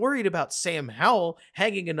I'm worried about Sam Howell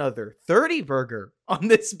hanging another 30 burger on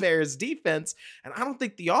this Bears defense. And I don't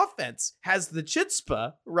think the offense has the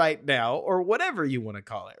chutzpah right now, or whatever you want to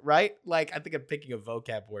call it, right? Like, I think I'm picking a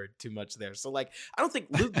vocab word too much there. So, like, I don't think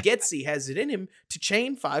Luke Getsy has it in him to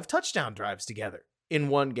chain 5 touchdown drives together in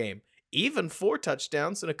one game, even 4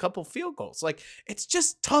 touchdowns and a couple field goals. Like, it's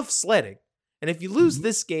just tough sledding. And if you lose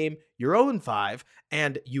this game, you're 0-5,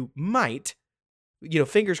 and you might,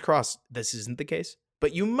 fingers crossed this isn't the case,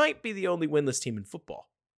 but you might be the only winless team in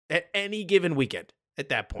football at any given weekend at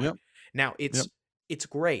that point. Yep. Now, it's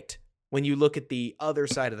great when you look at the other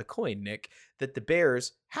side of the coin, Nick, that the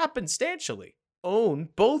Bears happenstantially own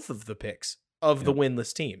both of the picks of the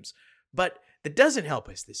winless teams. But that doesn't help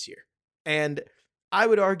us this year. And I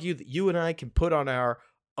would argue that you and I can put on our,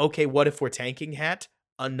 okay, what if we're tanking hat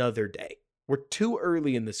another day. We're too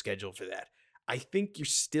early in the schedule for that. I think you're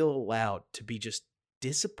still allowed to be just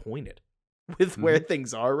disappointed with where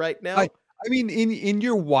things are right now. I mean, in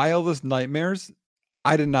your wildest nightmares,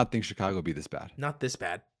 I did not think Chicago would be this bad. Not this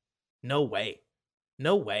bad. No way.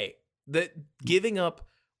 No way. The giving up,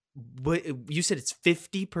 you said it's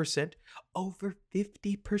 50%, over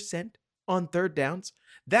 50% on third downs.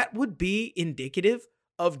 That would be indicative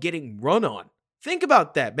of getting run on. Think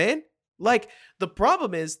about that, man. Like, the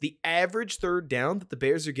problem is the average third down that the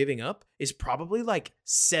Bears are giving up is probably like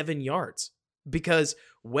 7 yards, because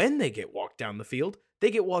when they get walked down the field,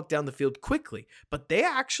 they get walked down the field quickly, but they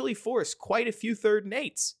actually force quite a few 3rd and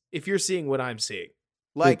 8s, if you're seeing what I'm seeing.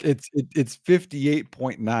 Like, it's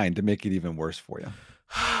 58.9 to make it even worse for you.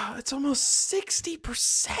 It's almost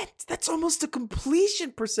 60%. That's almost a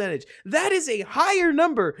completion percentage. That is a higher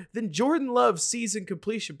number than Jordan Love's season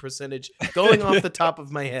completion percentage going off the top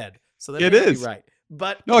of my head. So that may be right.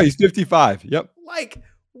 But no, he's 55. Yep. Like,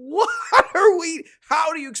 what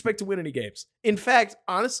how do you expect to win any games? In fact,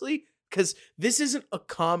 honestly, because this isn't a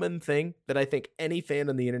common thing that I think any fan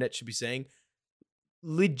on the internet should be saying,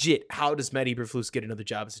 legit, how does Matt Eberflus get another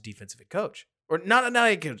job as a defensive head coach? Or not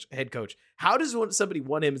a head coach. How does somebody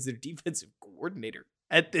want him as their defensive coordinator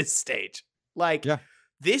at this stage? Like,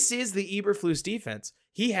 this is the Eberflus defense.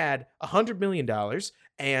 He had $100 million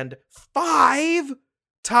and 5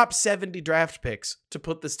 top 70 draft picks to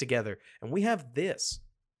put this together. And we have this.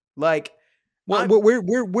 Like,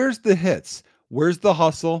 where's the hits? Where's the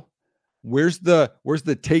hustle? Where's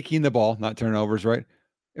the taking the ball, not turnovers, right?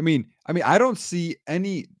 I mean, I don't see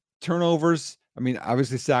any turnovers. I mean,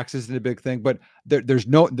 obviously sacks isn't a big thing, but there's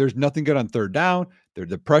nothing good on third down.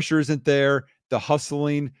 The pressure isn't there. The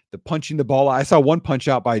hustling, the punching the ball. I saw one punch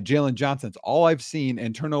out by Jalen Johnson. It's all I've seen,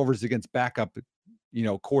 and turnovers against backup,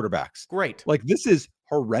 quarterbacks. Great. Like, this is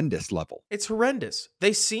horrendous level. It's horrendous.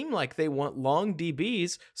 They seem like they want long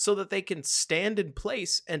DBs so that they can stand in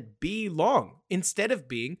place and be long instead of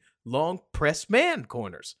being long press man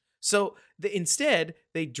corners. So instead,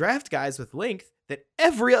 they draft guys with length that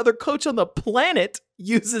every other coach on the planet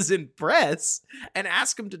uses in press and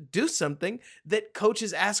ask them to do something that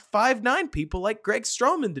coaches ask 5'9" people like Greg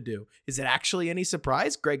Stroman to do. Is it actually any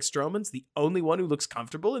surprise Greg Stroman's the only one who looks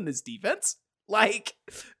comfortable in this defense? Like,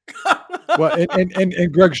 well,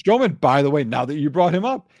 and Greg Stroman, by the way, now that you brought him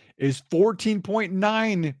up, is 14.9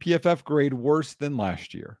 PFF grade worse than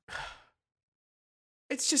last year.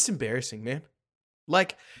 It's just embarrassing, man.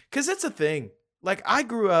 Like, because that's a thing. Like, I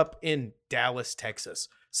grew up in Dallas, Texas.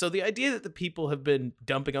 So the idea that the people have been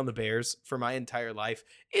dumping on the Bears for my entire life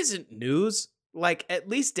isn't news. Like, at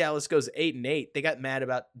least Dallas goes 8-8. They got mad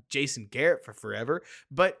about Jason Garrett for forever.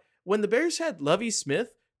 But when the Bears had Lovie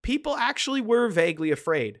Smith, people actually were vaguely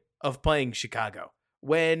afraid of playing Chicago.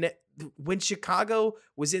 When Chicago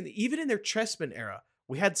was even in their Trestman era,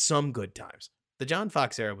 we had some good times. The John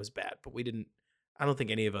Fox era was bad, but I don't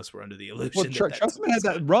think any of us were under the illusion. Well, Trestman had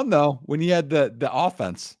that run, though, when he had the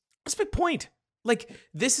offense. That's my point. Like,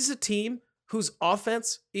 this is a team whose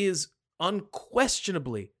offense is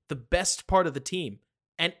unquestionably the best part of the team.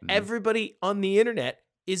 And everybody on the internet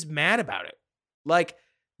is mad about it. Like,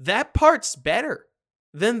 that part's better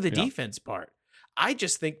than the defense part. I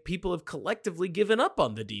just think people have collectively given up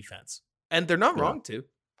on the defense. And they're not wrong to.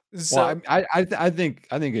 So, well, I think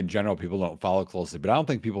in general people don't follow closely, but I don't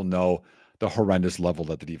think people know the horrendous level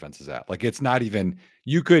that the defense is at. Like, it's not even,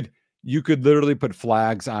 you could literally put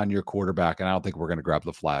flags on your quarterback, and I don't think we're going to grab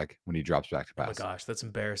the flag when he drops back to pass. Oh my gosh, that's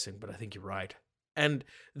embarrassing, but I think you're right. And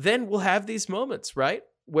then we'll have these moments, right?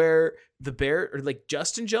 Where the Bear, or like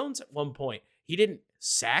Justin Jones at one point, he didn't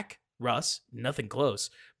sack Russ, nothing close,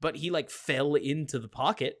 but he like fell into the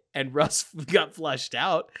pocket and Russ got flushed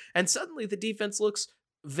out. And suddenly the defense looks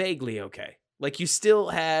vaguely okay. Like you still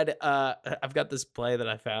had, I've got this play that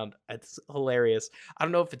I found. It's hilarious. I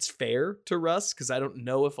don't know if it's fair to Russ because I don't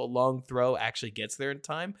know if a long throw actually gets there in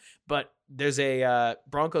time, but there's a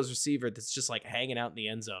Broncos receiver that's just like hanging out in the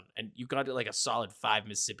end zone. And you got like a solid 5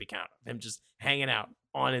 Mississippi count of him just hanging out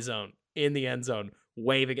on his own in the end zone,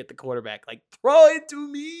 waving at the quarterback, like, throw it to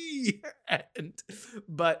me.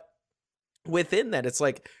 But within that, it's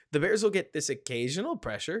like the Bears will get this occasional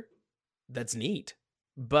pressure that's neat,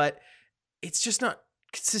 but it's just not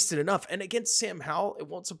consistent enough. And against Sam Howell, it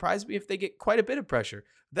won't surprise me if they get quite a bit of pressure.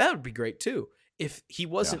 That would be great too. If he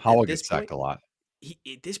wasn't Howell at this gets point, sacked a lot.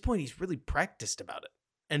 At this point, he's really practiced about it.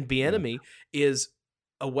 And Bieniemy is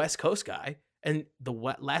a West Coast guy. And the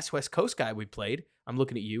last West Coast guy we played, I'm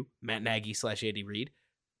looking at you, Matt Nagy / Andy Reid,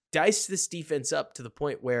 diced this defense up to the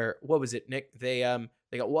point where, what was it, Nick? They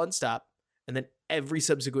got one stop, and then every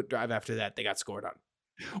subsequent drive after that, they got scored on.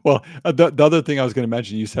 Well, the other thing I was going to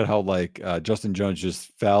mention, you said how like Justin Jones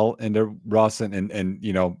just fell into Russ and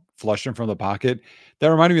you know, flushed him from the pocket.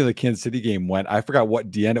 That reminded me of the Kansas City game when I forgot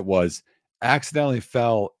what DN it was, accidentally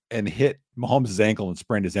fell and hit Mahomes' ankle and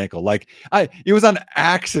sprained his ankle. Like it was on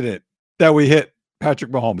accident that we hit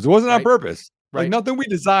Patrick Mahomes. It wasn't on purpose. Like nothing we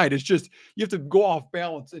designed. It's just you have to go off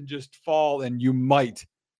balance and just fall, and you might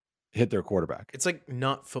hit their quarterback. It's like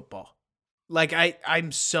not football. Like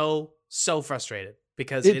I'm so frustrated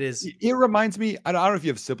because it is. It reminds me. I don't know if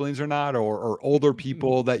you have siblings or not, or older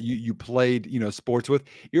people that you played, you know, sports with.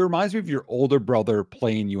 It reminds me of your older brother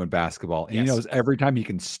playing you in basketball, and you know, every time he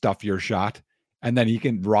can stuff your shot, and then he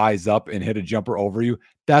can rise up and hit a jumper over you.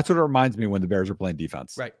 That's what it reminds me when the Bears are playing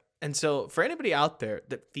defense. Right. And so for anybody out there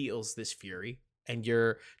that feels this fury and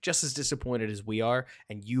you're just as disappointed as we are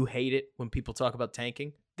and you hate it when people talk about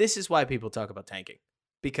tanking, this is why people talk about tanking.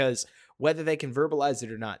 Because whether they can verbalize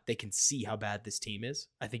it or not, they can see how bad this team is.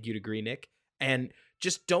 I think you'd agree, Nick. And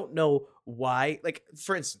just don't know why. Like,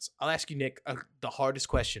 for instance, I'll ask you, Nick, the hardest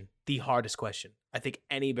question I think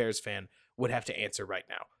any Bears fan would have to answer right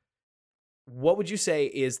now. What would you say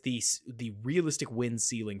is the realistic win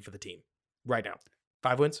ceiling for the team right now?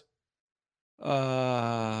 5 wins?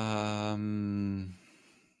 Ceiling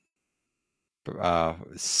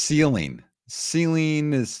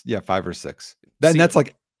is 5 or 6. That's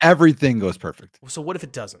like everything goes perfect. So what if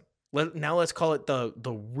it doesn't? Now let's call it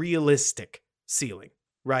the realistic ceiling,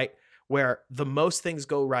 right? Where the most things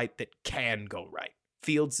go right that can go right.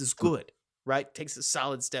 Fields is good, right? Takes a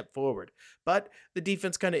solid step forward, but the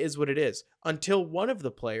defense kind of is what it is until one of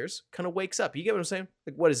the players kind of wakes up. You get what I'm saying?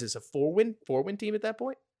 Like, what is this? A 4-win team at that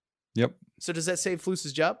point? Yep. So does that save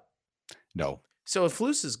Flus's job? No. So if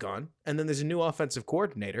Flus is gone and then there's a new offensive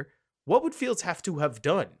coordinator, what would Fields have to have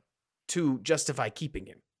done to justify keeping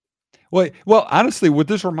him? Well, honestly, what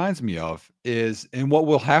this reminds me of is, and what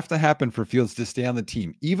will have to happen for Fields to stay on the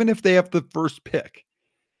team, even if they have the first pick,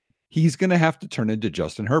 he's going to have to turn into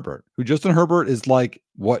Justin Herbert, who Justin Herbert is like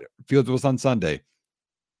what Fields was on Sunday.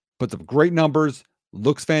 Puts up great numbers,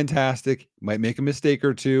 looks fantastic, might make a mistake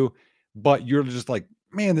or two, but you're just like,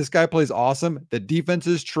 man, this guy plays awesome. The defense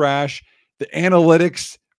is trash. The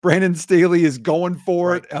analytics, Brandon Staley is going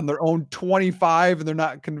for it on their own 25, and they're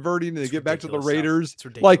not converting. And they get back to the Raiders. It's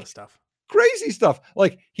ridiculous stuff. Crazy stuff.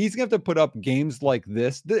 Like, he's going to have to put up games like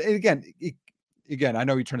this. Again, I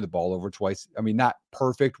know he turned the ball over twice. I mean, not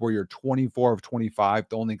perfect where you're 24 of 25.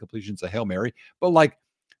 The only completion's a Hail Mary, but like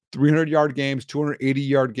 300-yard games,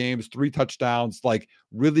 280-yard games, 3 touchdowns, like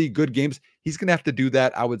really good games. He's going to have to do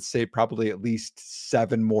that, I would say, probably at least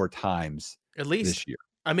 7 more times at least this year.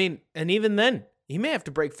 I mean, and even then, he may have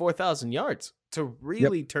to break 4,000 yards to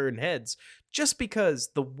really turn heads, just because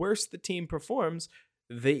the worse the team performs,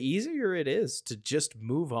 the easier it is to just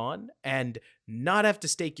move on and not have to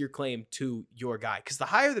stake your claim to your guy. Because the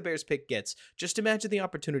higher the Bears pick gets, just imagine the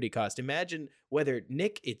opportunity cost. Imagine whether,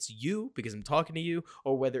 Nick, it's you, because I'm talking to you,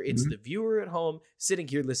 or whether it's the viewer at home sitting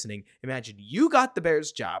here listening. Imagine you got the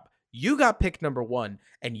Bears job, you got pick number 1,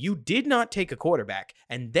 and you did not take a quarterback,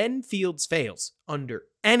 and then Fields fails under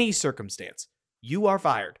any circumstance. You are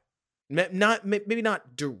fired. Maybe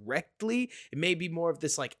not directly. It may be more of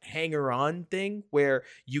this like hanger on thing where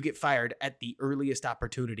you get fired at the earliest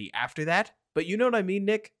opportunity after that. But you know what I mean,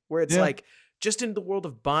 Nick? Where it's like just in the world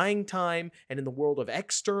of buying time and in the world of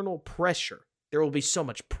external pressure, there will be so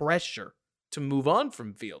much pressure to move on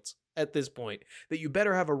from Fields at this point, that you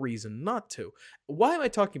better have a reason not to. Why am I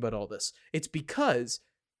talking about all this? It's because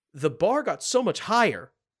the bar got so much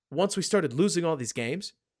higher once we started losing all these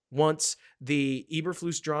games, once the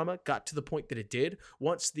Eberflus drama got to the point that it did,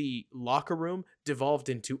 once the locker room devolved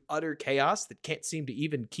into utter chaos that can't seem to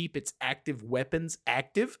even keep its active weapons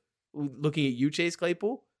active, looking at you, Chase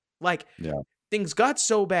Claypool, like, things got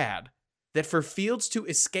so bad that for Fields to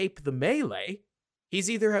escape the melee, he's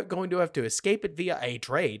either going to have to escape it via a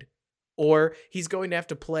trade, or he's going to have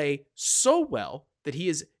to play so well that he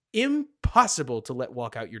is impossible to let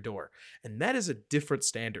walk out your door. And that is a different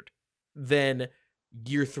standard than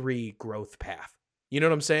year 3 growth path. You know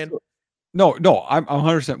what I'm saying? No, I'm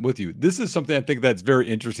 100% with you. This is something I think that's very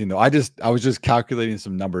interesting, though. I was just calculating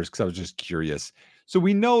some numbers because I was just curious. So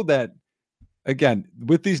we know that, again,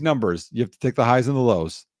 with these numbers, you have to take the highs and the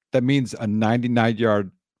lows. That means a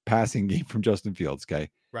 99-yard passing game from Justin Fields, okay?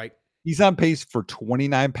 Right. He's on pace for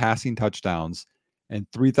 29 passing touchdowns and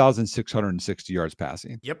 3,660 yards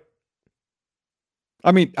passing. Yep.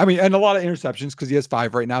 I mean, and a lot of interceptions because he has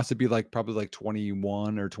 5 right now. So it'd be like probably like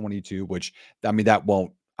 21 or 22, which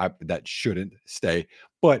that shouldn't stay.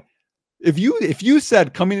 But if you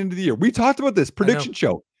said coming into the year, we talked about this prediction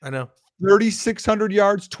show. I know. 3,600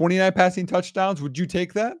 yards, 29 passing touchdowns. Would you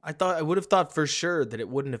take that? I would have thought for sure that it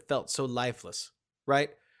wouldn't have felt so lifeless, right?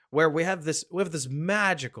 Where we have this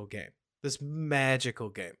magical game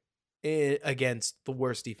against the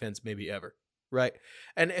worst defense maybe ever, right?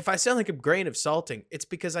 And if I sound like a grain of salting, it's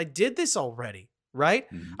because I did this already,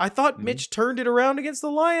 right? Mm-hmm. I thought Mitch turned it around against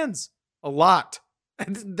the Lions a lot.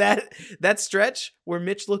 And that stretch where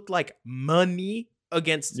Mitch looked like money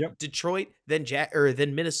against Detroit, then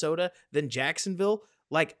Minnesota, then Jacksonville,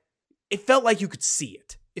 like, it felt like you could see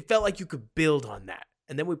it. It felt like you could build on that.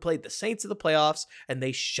 And then we played the Saints in the playoffs and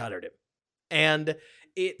they shuttered him. And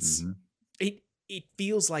it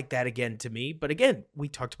feels like that again to me. But again, we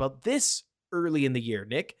talked about this early in the year,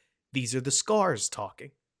 Nick. These are the scars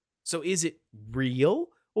talking. So is it real?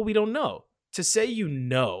 Well, we don't know. To say you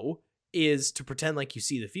know is to pretend like you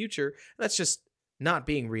see the future. That's just not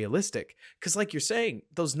being realistic. Because like you're saying,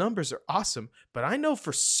 those numbers are awesome. But I know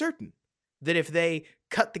for certain that if they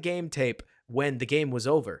cut the game tape when the game was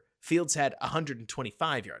over, Fields had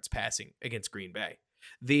 125 yards passing against Green Bay.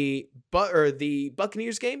 The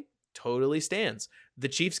Buccaneers game totally stands. The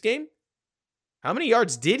Chiefs game, how many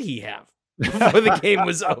yards did he have before the game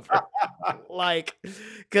was over? Like,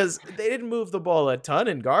 because they didn't move the ball a ton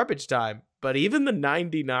in garbage time, but even the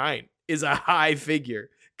 99 is a high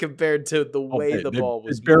figure compared to the way the ball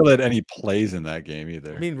was. They barely had any plays in that game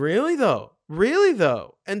either. I mean, really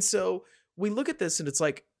though. And so we look at this and it's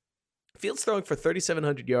like, Fields throwing for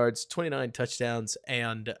 3,700 yards, 29 touchdowns,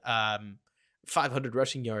 and 500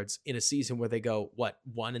 rushing yards in a season where they go,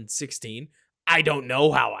 1-16? I don't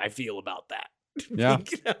know how I feel about that. Yeah.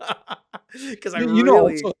 Because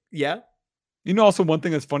also one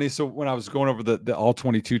thing that's funny. So when I was going over the all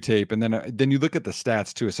 22 tape, and then you look at the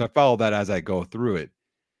stats too. So I follow that as I go through it.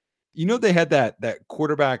 They had that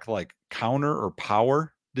quarterback like counter or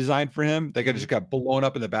power designed for him. They just got blown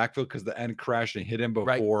up in the backfield because the end crashed and hit him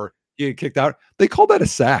before he had kicked out. They called that a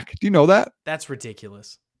sack. Do you know that? That's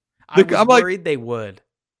ridiculous. I was worried they would.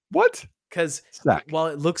 What? Because while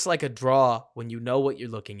it looks like a draw when you know what you're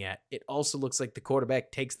looking at, it also looks like the quarterback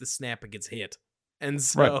takes the snap and gets hit. And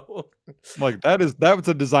so like that was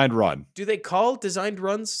a designed run. Do they call designed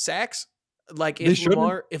runs sacks? Like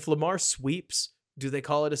if Lamar sweeps, do they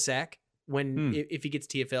call it a sack if he gets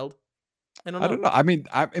TFL'd? I don't know. I mean,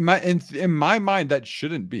 in my mind, that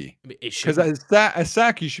shouldn't be. It should, because a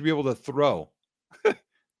sack you should be able to throw.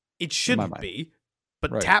 It shouldn't be,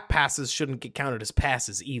 but tap passes shouldn't get counted as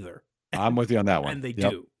passes either. I'm with you on that one, and they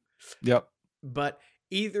do. Yep. But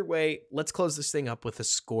either way, let's close this thing up with a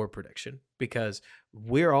score prediction because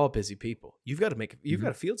we're all busy people. You've got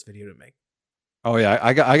a Fields video to make. Oh yeah,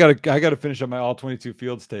 I got to finish up my all 22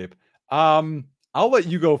 Fields tape. I'll let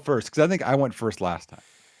you go first because I think I went first last time.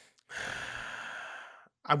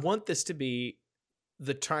 I want this to be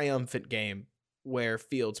the triumphant game where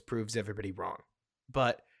Fields proves everybody wrong.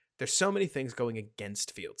 But there's so many things going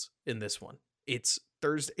against Fields in this one. It's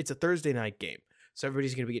a Thursday night game. So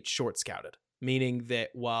everybody's going to get short scouted, meaning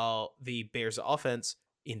that while the Bears offense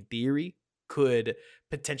in theory could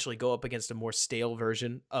potentially go up against a more stale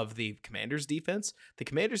version of the Commanders defense, the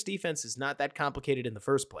Commanders defense is not that complicated in the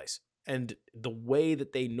first place. And the way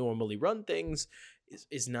that they normally run things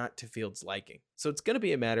is not to Fields' liking. So it's going to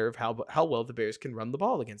be a matter of how well the Bears can run the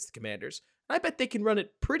ball against the Commanders. I bet they can run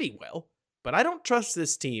it pretty well, but I don't trust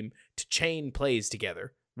this team to chain plays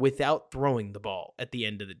together without throwing the ball at the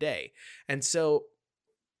end of the day. And so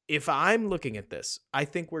if I'm looking at this, I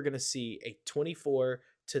think we're going to see a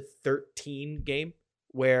 24-13 game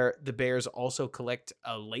where the Bears also collect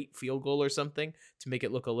a late field goal or something to make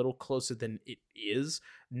it look a little closer than it is.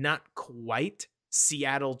 Not quite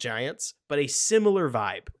Seattle Giants, but a similar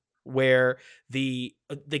vibe where the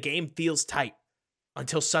game feels tight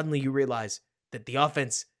until suddenly you realize that the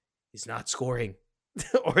offense is not scoring,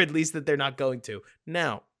 or at least that they're not going to.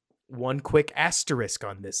 Now, one quick asterisk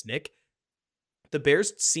on this, Nick. The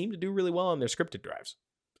Bears seem to do really well on their scripted drives.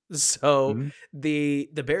 So the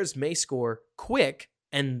Bears may score quick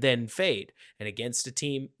and then fade. And against a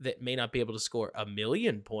team that may not be able to score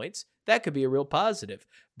 1,000,000 points, that could be a real positive.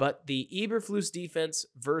 But the Eberflus defense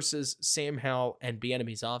versus Sam Howell and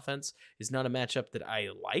Bieniemy's offense is not a matchup that I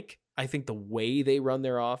like. I think the way they run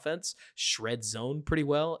their offense shreds zone pretty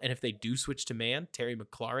well. And if they do switch to man, Terry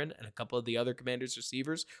McLaurin and a couple of the other Commanders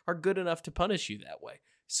receivers are good enough to punish you that way.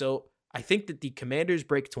 So I think that the Commanders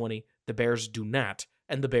break 20, the Bears do not,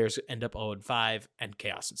 and the Bears end up 0-5 and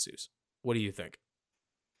chaos ensues. What do you think?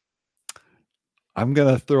 I'm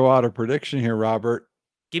going to throw out a prediction here, Robert.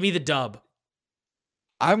 Give me the dub.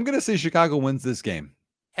 I'm going to say Chicago wins this game.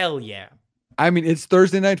 Hell yeah. I mean, it's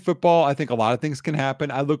Thursday Night Football. I think a lot of things can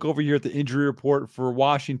happen. I look over here at the injury report for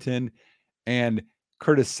Washington, and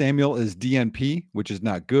Curtis Samuel is DNP, which is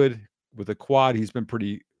not good with a quad. He's been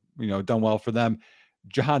pretty, done well for them.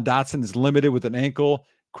 Jahan Dotson is limited with an ankle.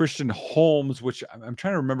 Christian Holmes, which I'm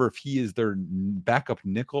trying to remember if he is their backup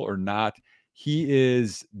nickel or not. He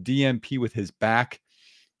is DNP with his back.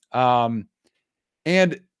 And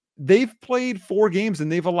they've played 4 games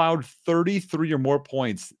and they've allowed 33 or more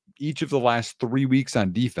points each of the last 3 weeks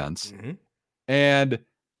on defense. And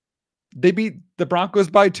they beat the Broncos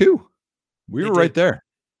by 2. We were right there.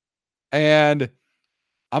 And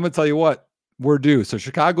I'm going to tell you what, we're due. So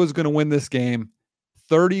Chicago is going to win this game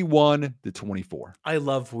 31-24. I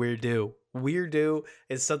love we're due. We're due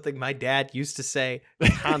is something my dad used to say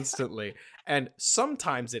constantly. And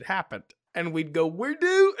sometimes it happened. And we'd go, we're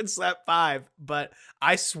due, and slap 5. But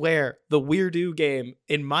I swear, the we're due game,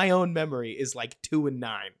 in my own memory, is like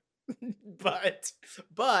 2-9. but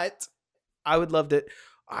I would love to.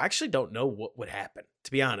 I actually don't know what would happen,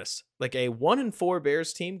 to be honest. Like a 1-4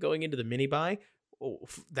 Bears team going into the mini bye,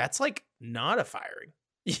 that's like not a firing.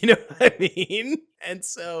 You know what I mean? And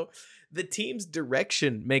so the team's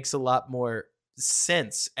direction makes a lot more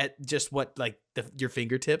sense at just what like your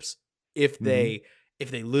fingertips if they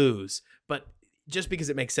lose. But just because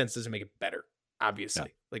it makes sense doesn't make it better.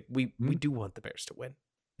 Obviously, like we do want the Bears to win,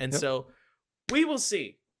 and so we will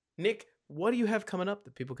see. Nick, what do you have coming up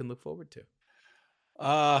that people can look forward to?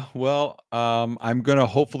 I'm going to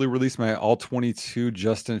hopefully release my all 22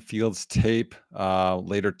 Justin Fields tape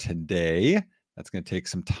later today. That's going to take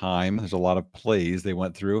some time. There's a lot of plays they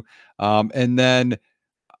went through. And then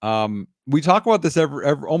we talk about this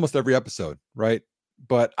almost every episode, right?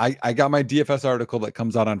 But I got my DFS article that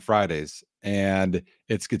comes out on Fridays, and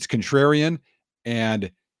it's contrarian. And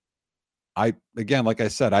again, like I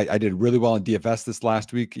said, I did really well in DFS this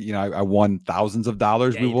last week. I won thousands of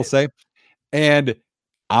dollars, we will say. And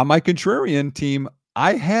on my contrarian team,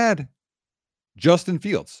 I had Justin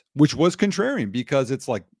Fields, which was contrarian because it's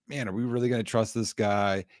like, man, are we really going to trust this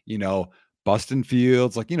guy? Bustin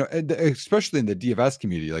Fields, especially in the DFS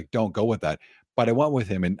community, like don't go with that. But I went with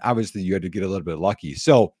him, and obviously you had to get a little bit lucky.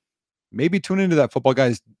 So maybe tune into that Football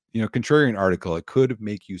Guys, contrarian article. It could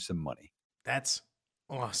make you some money. That's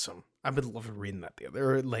awesome. I've been loving reading that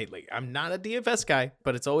lately. I'm not a DFS guy,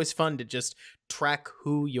 but it's always fun to just track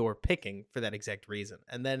who you're picking for that exact reason.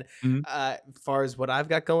 And then as far as what I've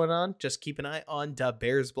got going on, just keep an eye on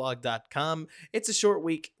bearsblog.com. It's a short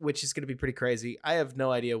week, which is going to be pretty crazy. I have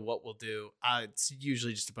no idea what we'll do. It's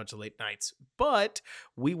usually just a bunch of late nights, but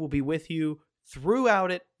we will be with you throughout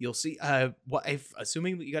it. You'll see,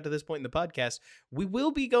 assuming that you got to this point in the podcast, we will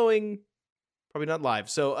be going probably not live.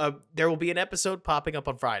 So there will be an episode popping up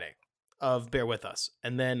on Friday of Bear With Us.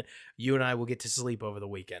 And then you and I will get to sleep over the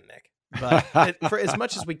weekend, Nick. But for as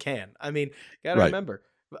much as we can. I mean, got to remember,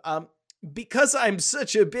 because I'm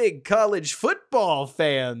such a big college football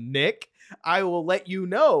fan, Nick, I will let you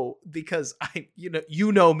know, because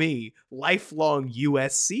you know me, lifelong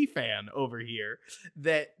USC fan over here,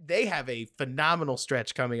 that they have a phenomenal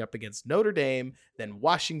stretch coming up against Notre Dame, then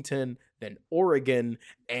Washington, then Oregon,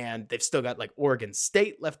 and they've still got like Oregon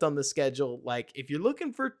State left on the schedule. Like if you're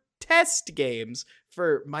looking for test games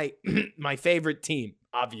for my favorite team,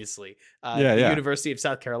 obviously, the University of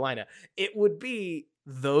South Carolina, it would be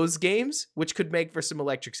those games, which could make for some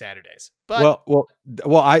electric Saturdays. But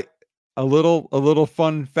a little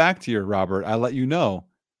fun fact here, Robert. I let you know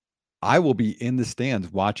I will be in the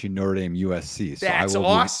stands watching Notre Dame USC. So That's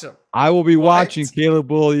awesome. I will be What? watching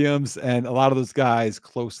Caleb Williams and a lot of those guys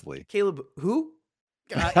closely. Caleb, who?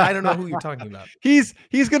 I don't know who you're talking about. He's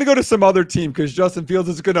going to go to some other team because Justin Fields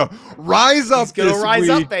is going to rise up. He's going to rise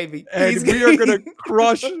up, baby. And we are going to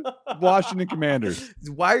crush Washington Commanders.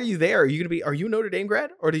 Why are you there? Are you a Notre Dame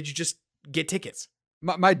grad, or did you just get tickets?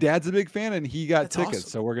 My dad's a big fan, and he got tickets, awesome.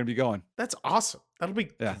 So we're going to be going. That's awesome. That'll be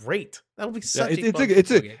great. That'll be such a fun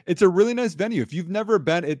game. It's a really nice venue. If you've never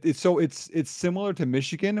been, it's similar to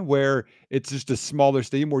Michigan, where it's just a smaller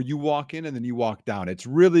stadium where you walk in and then you walk down. It's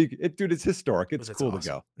really, dude, it's historic. It's cool to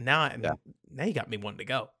go. Now you got me wanting to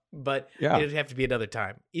go. But yeah, it'd have to be another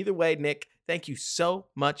time. Either way, Nick, thank you so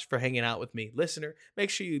much for hanging out with me. Listener, make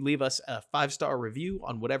sure you leave us a 5-star review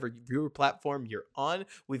on whatever viewer platform you're on.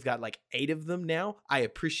 We've got like 8 of them now. I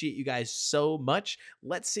appreciate you guys so much.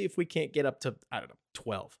 Let's see if we can't get up to,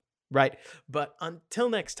 12, right? But until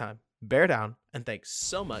next time, bear down, and thanks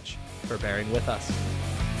so much for bearing with us.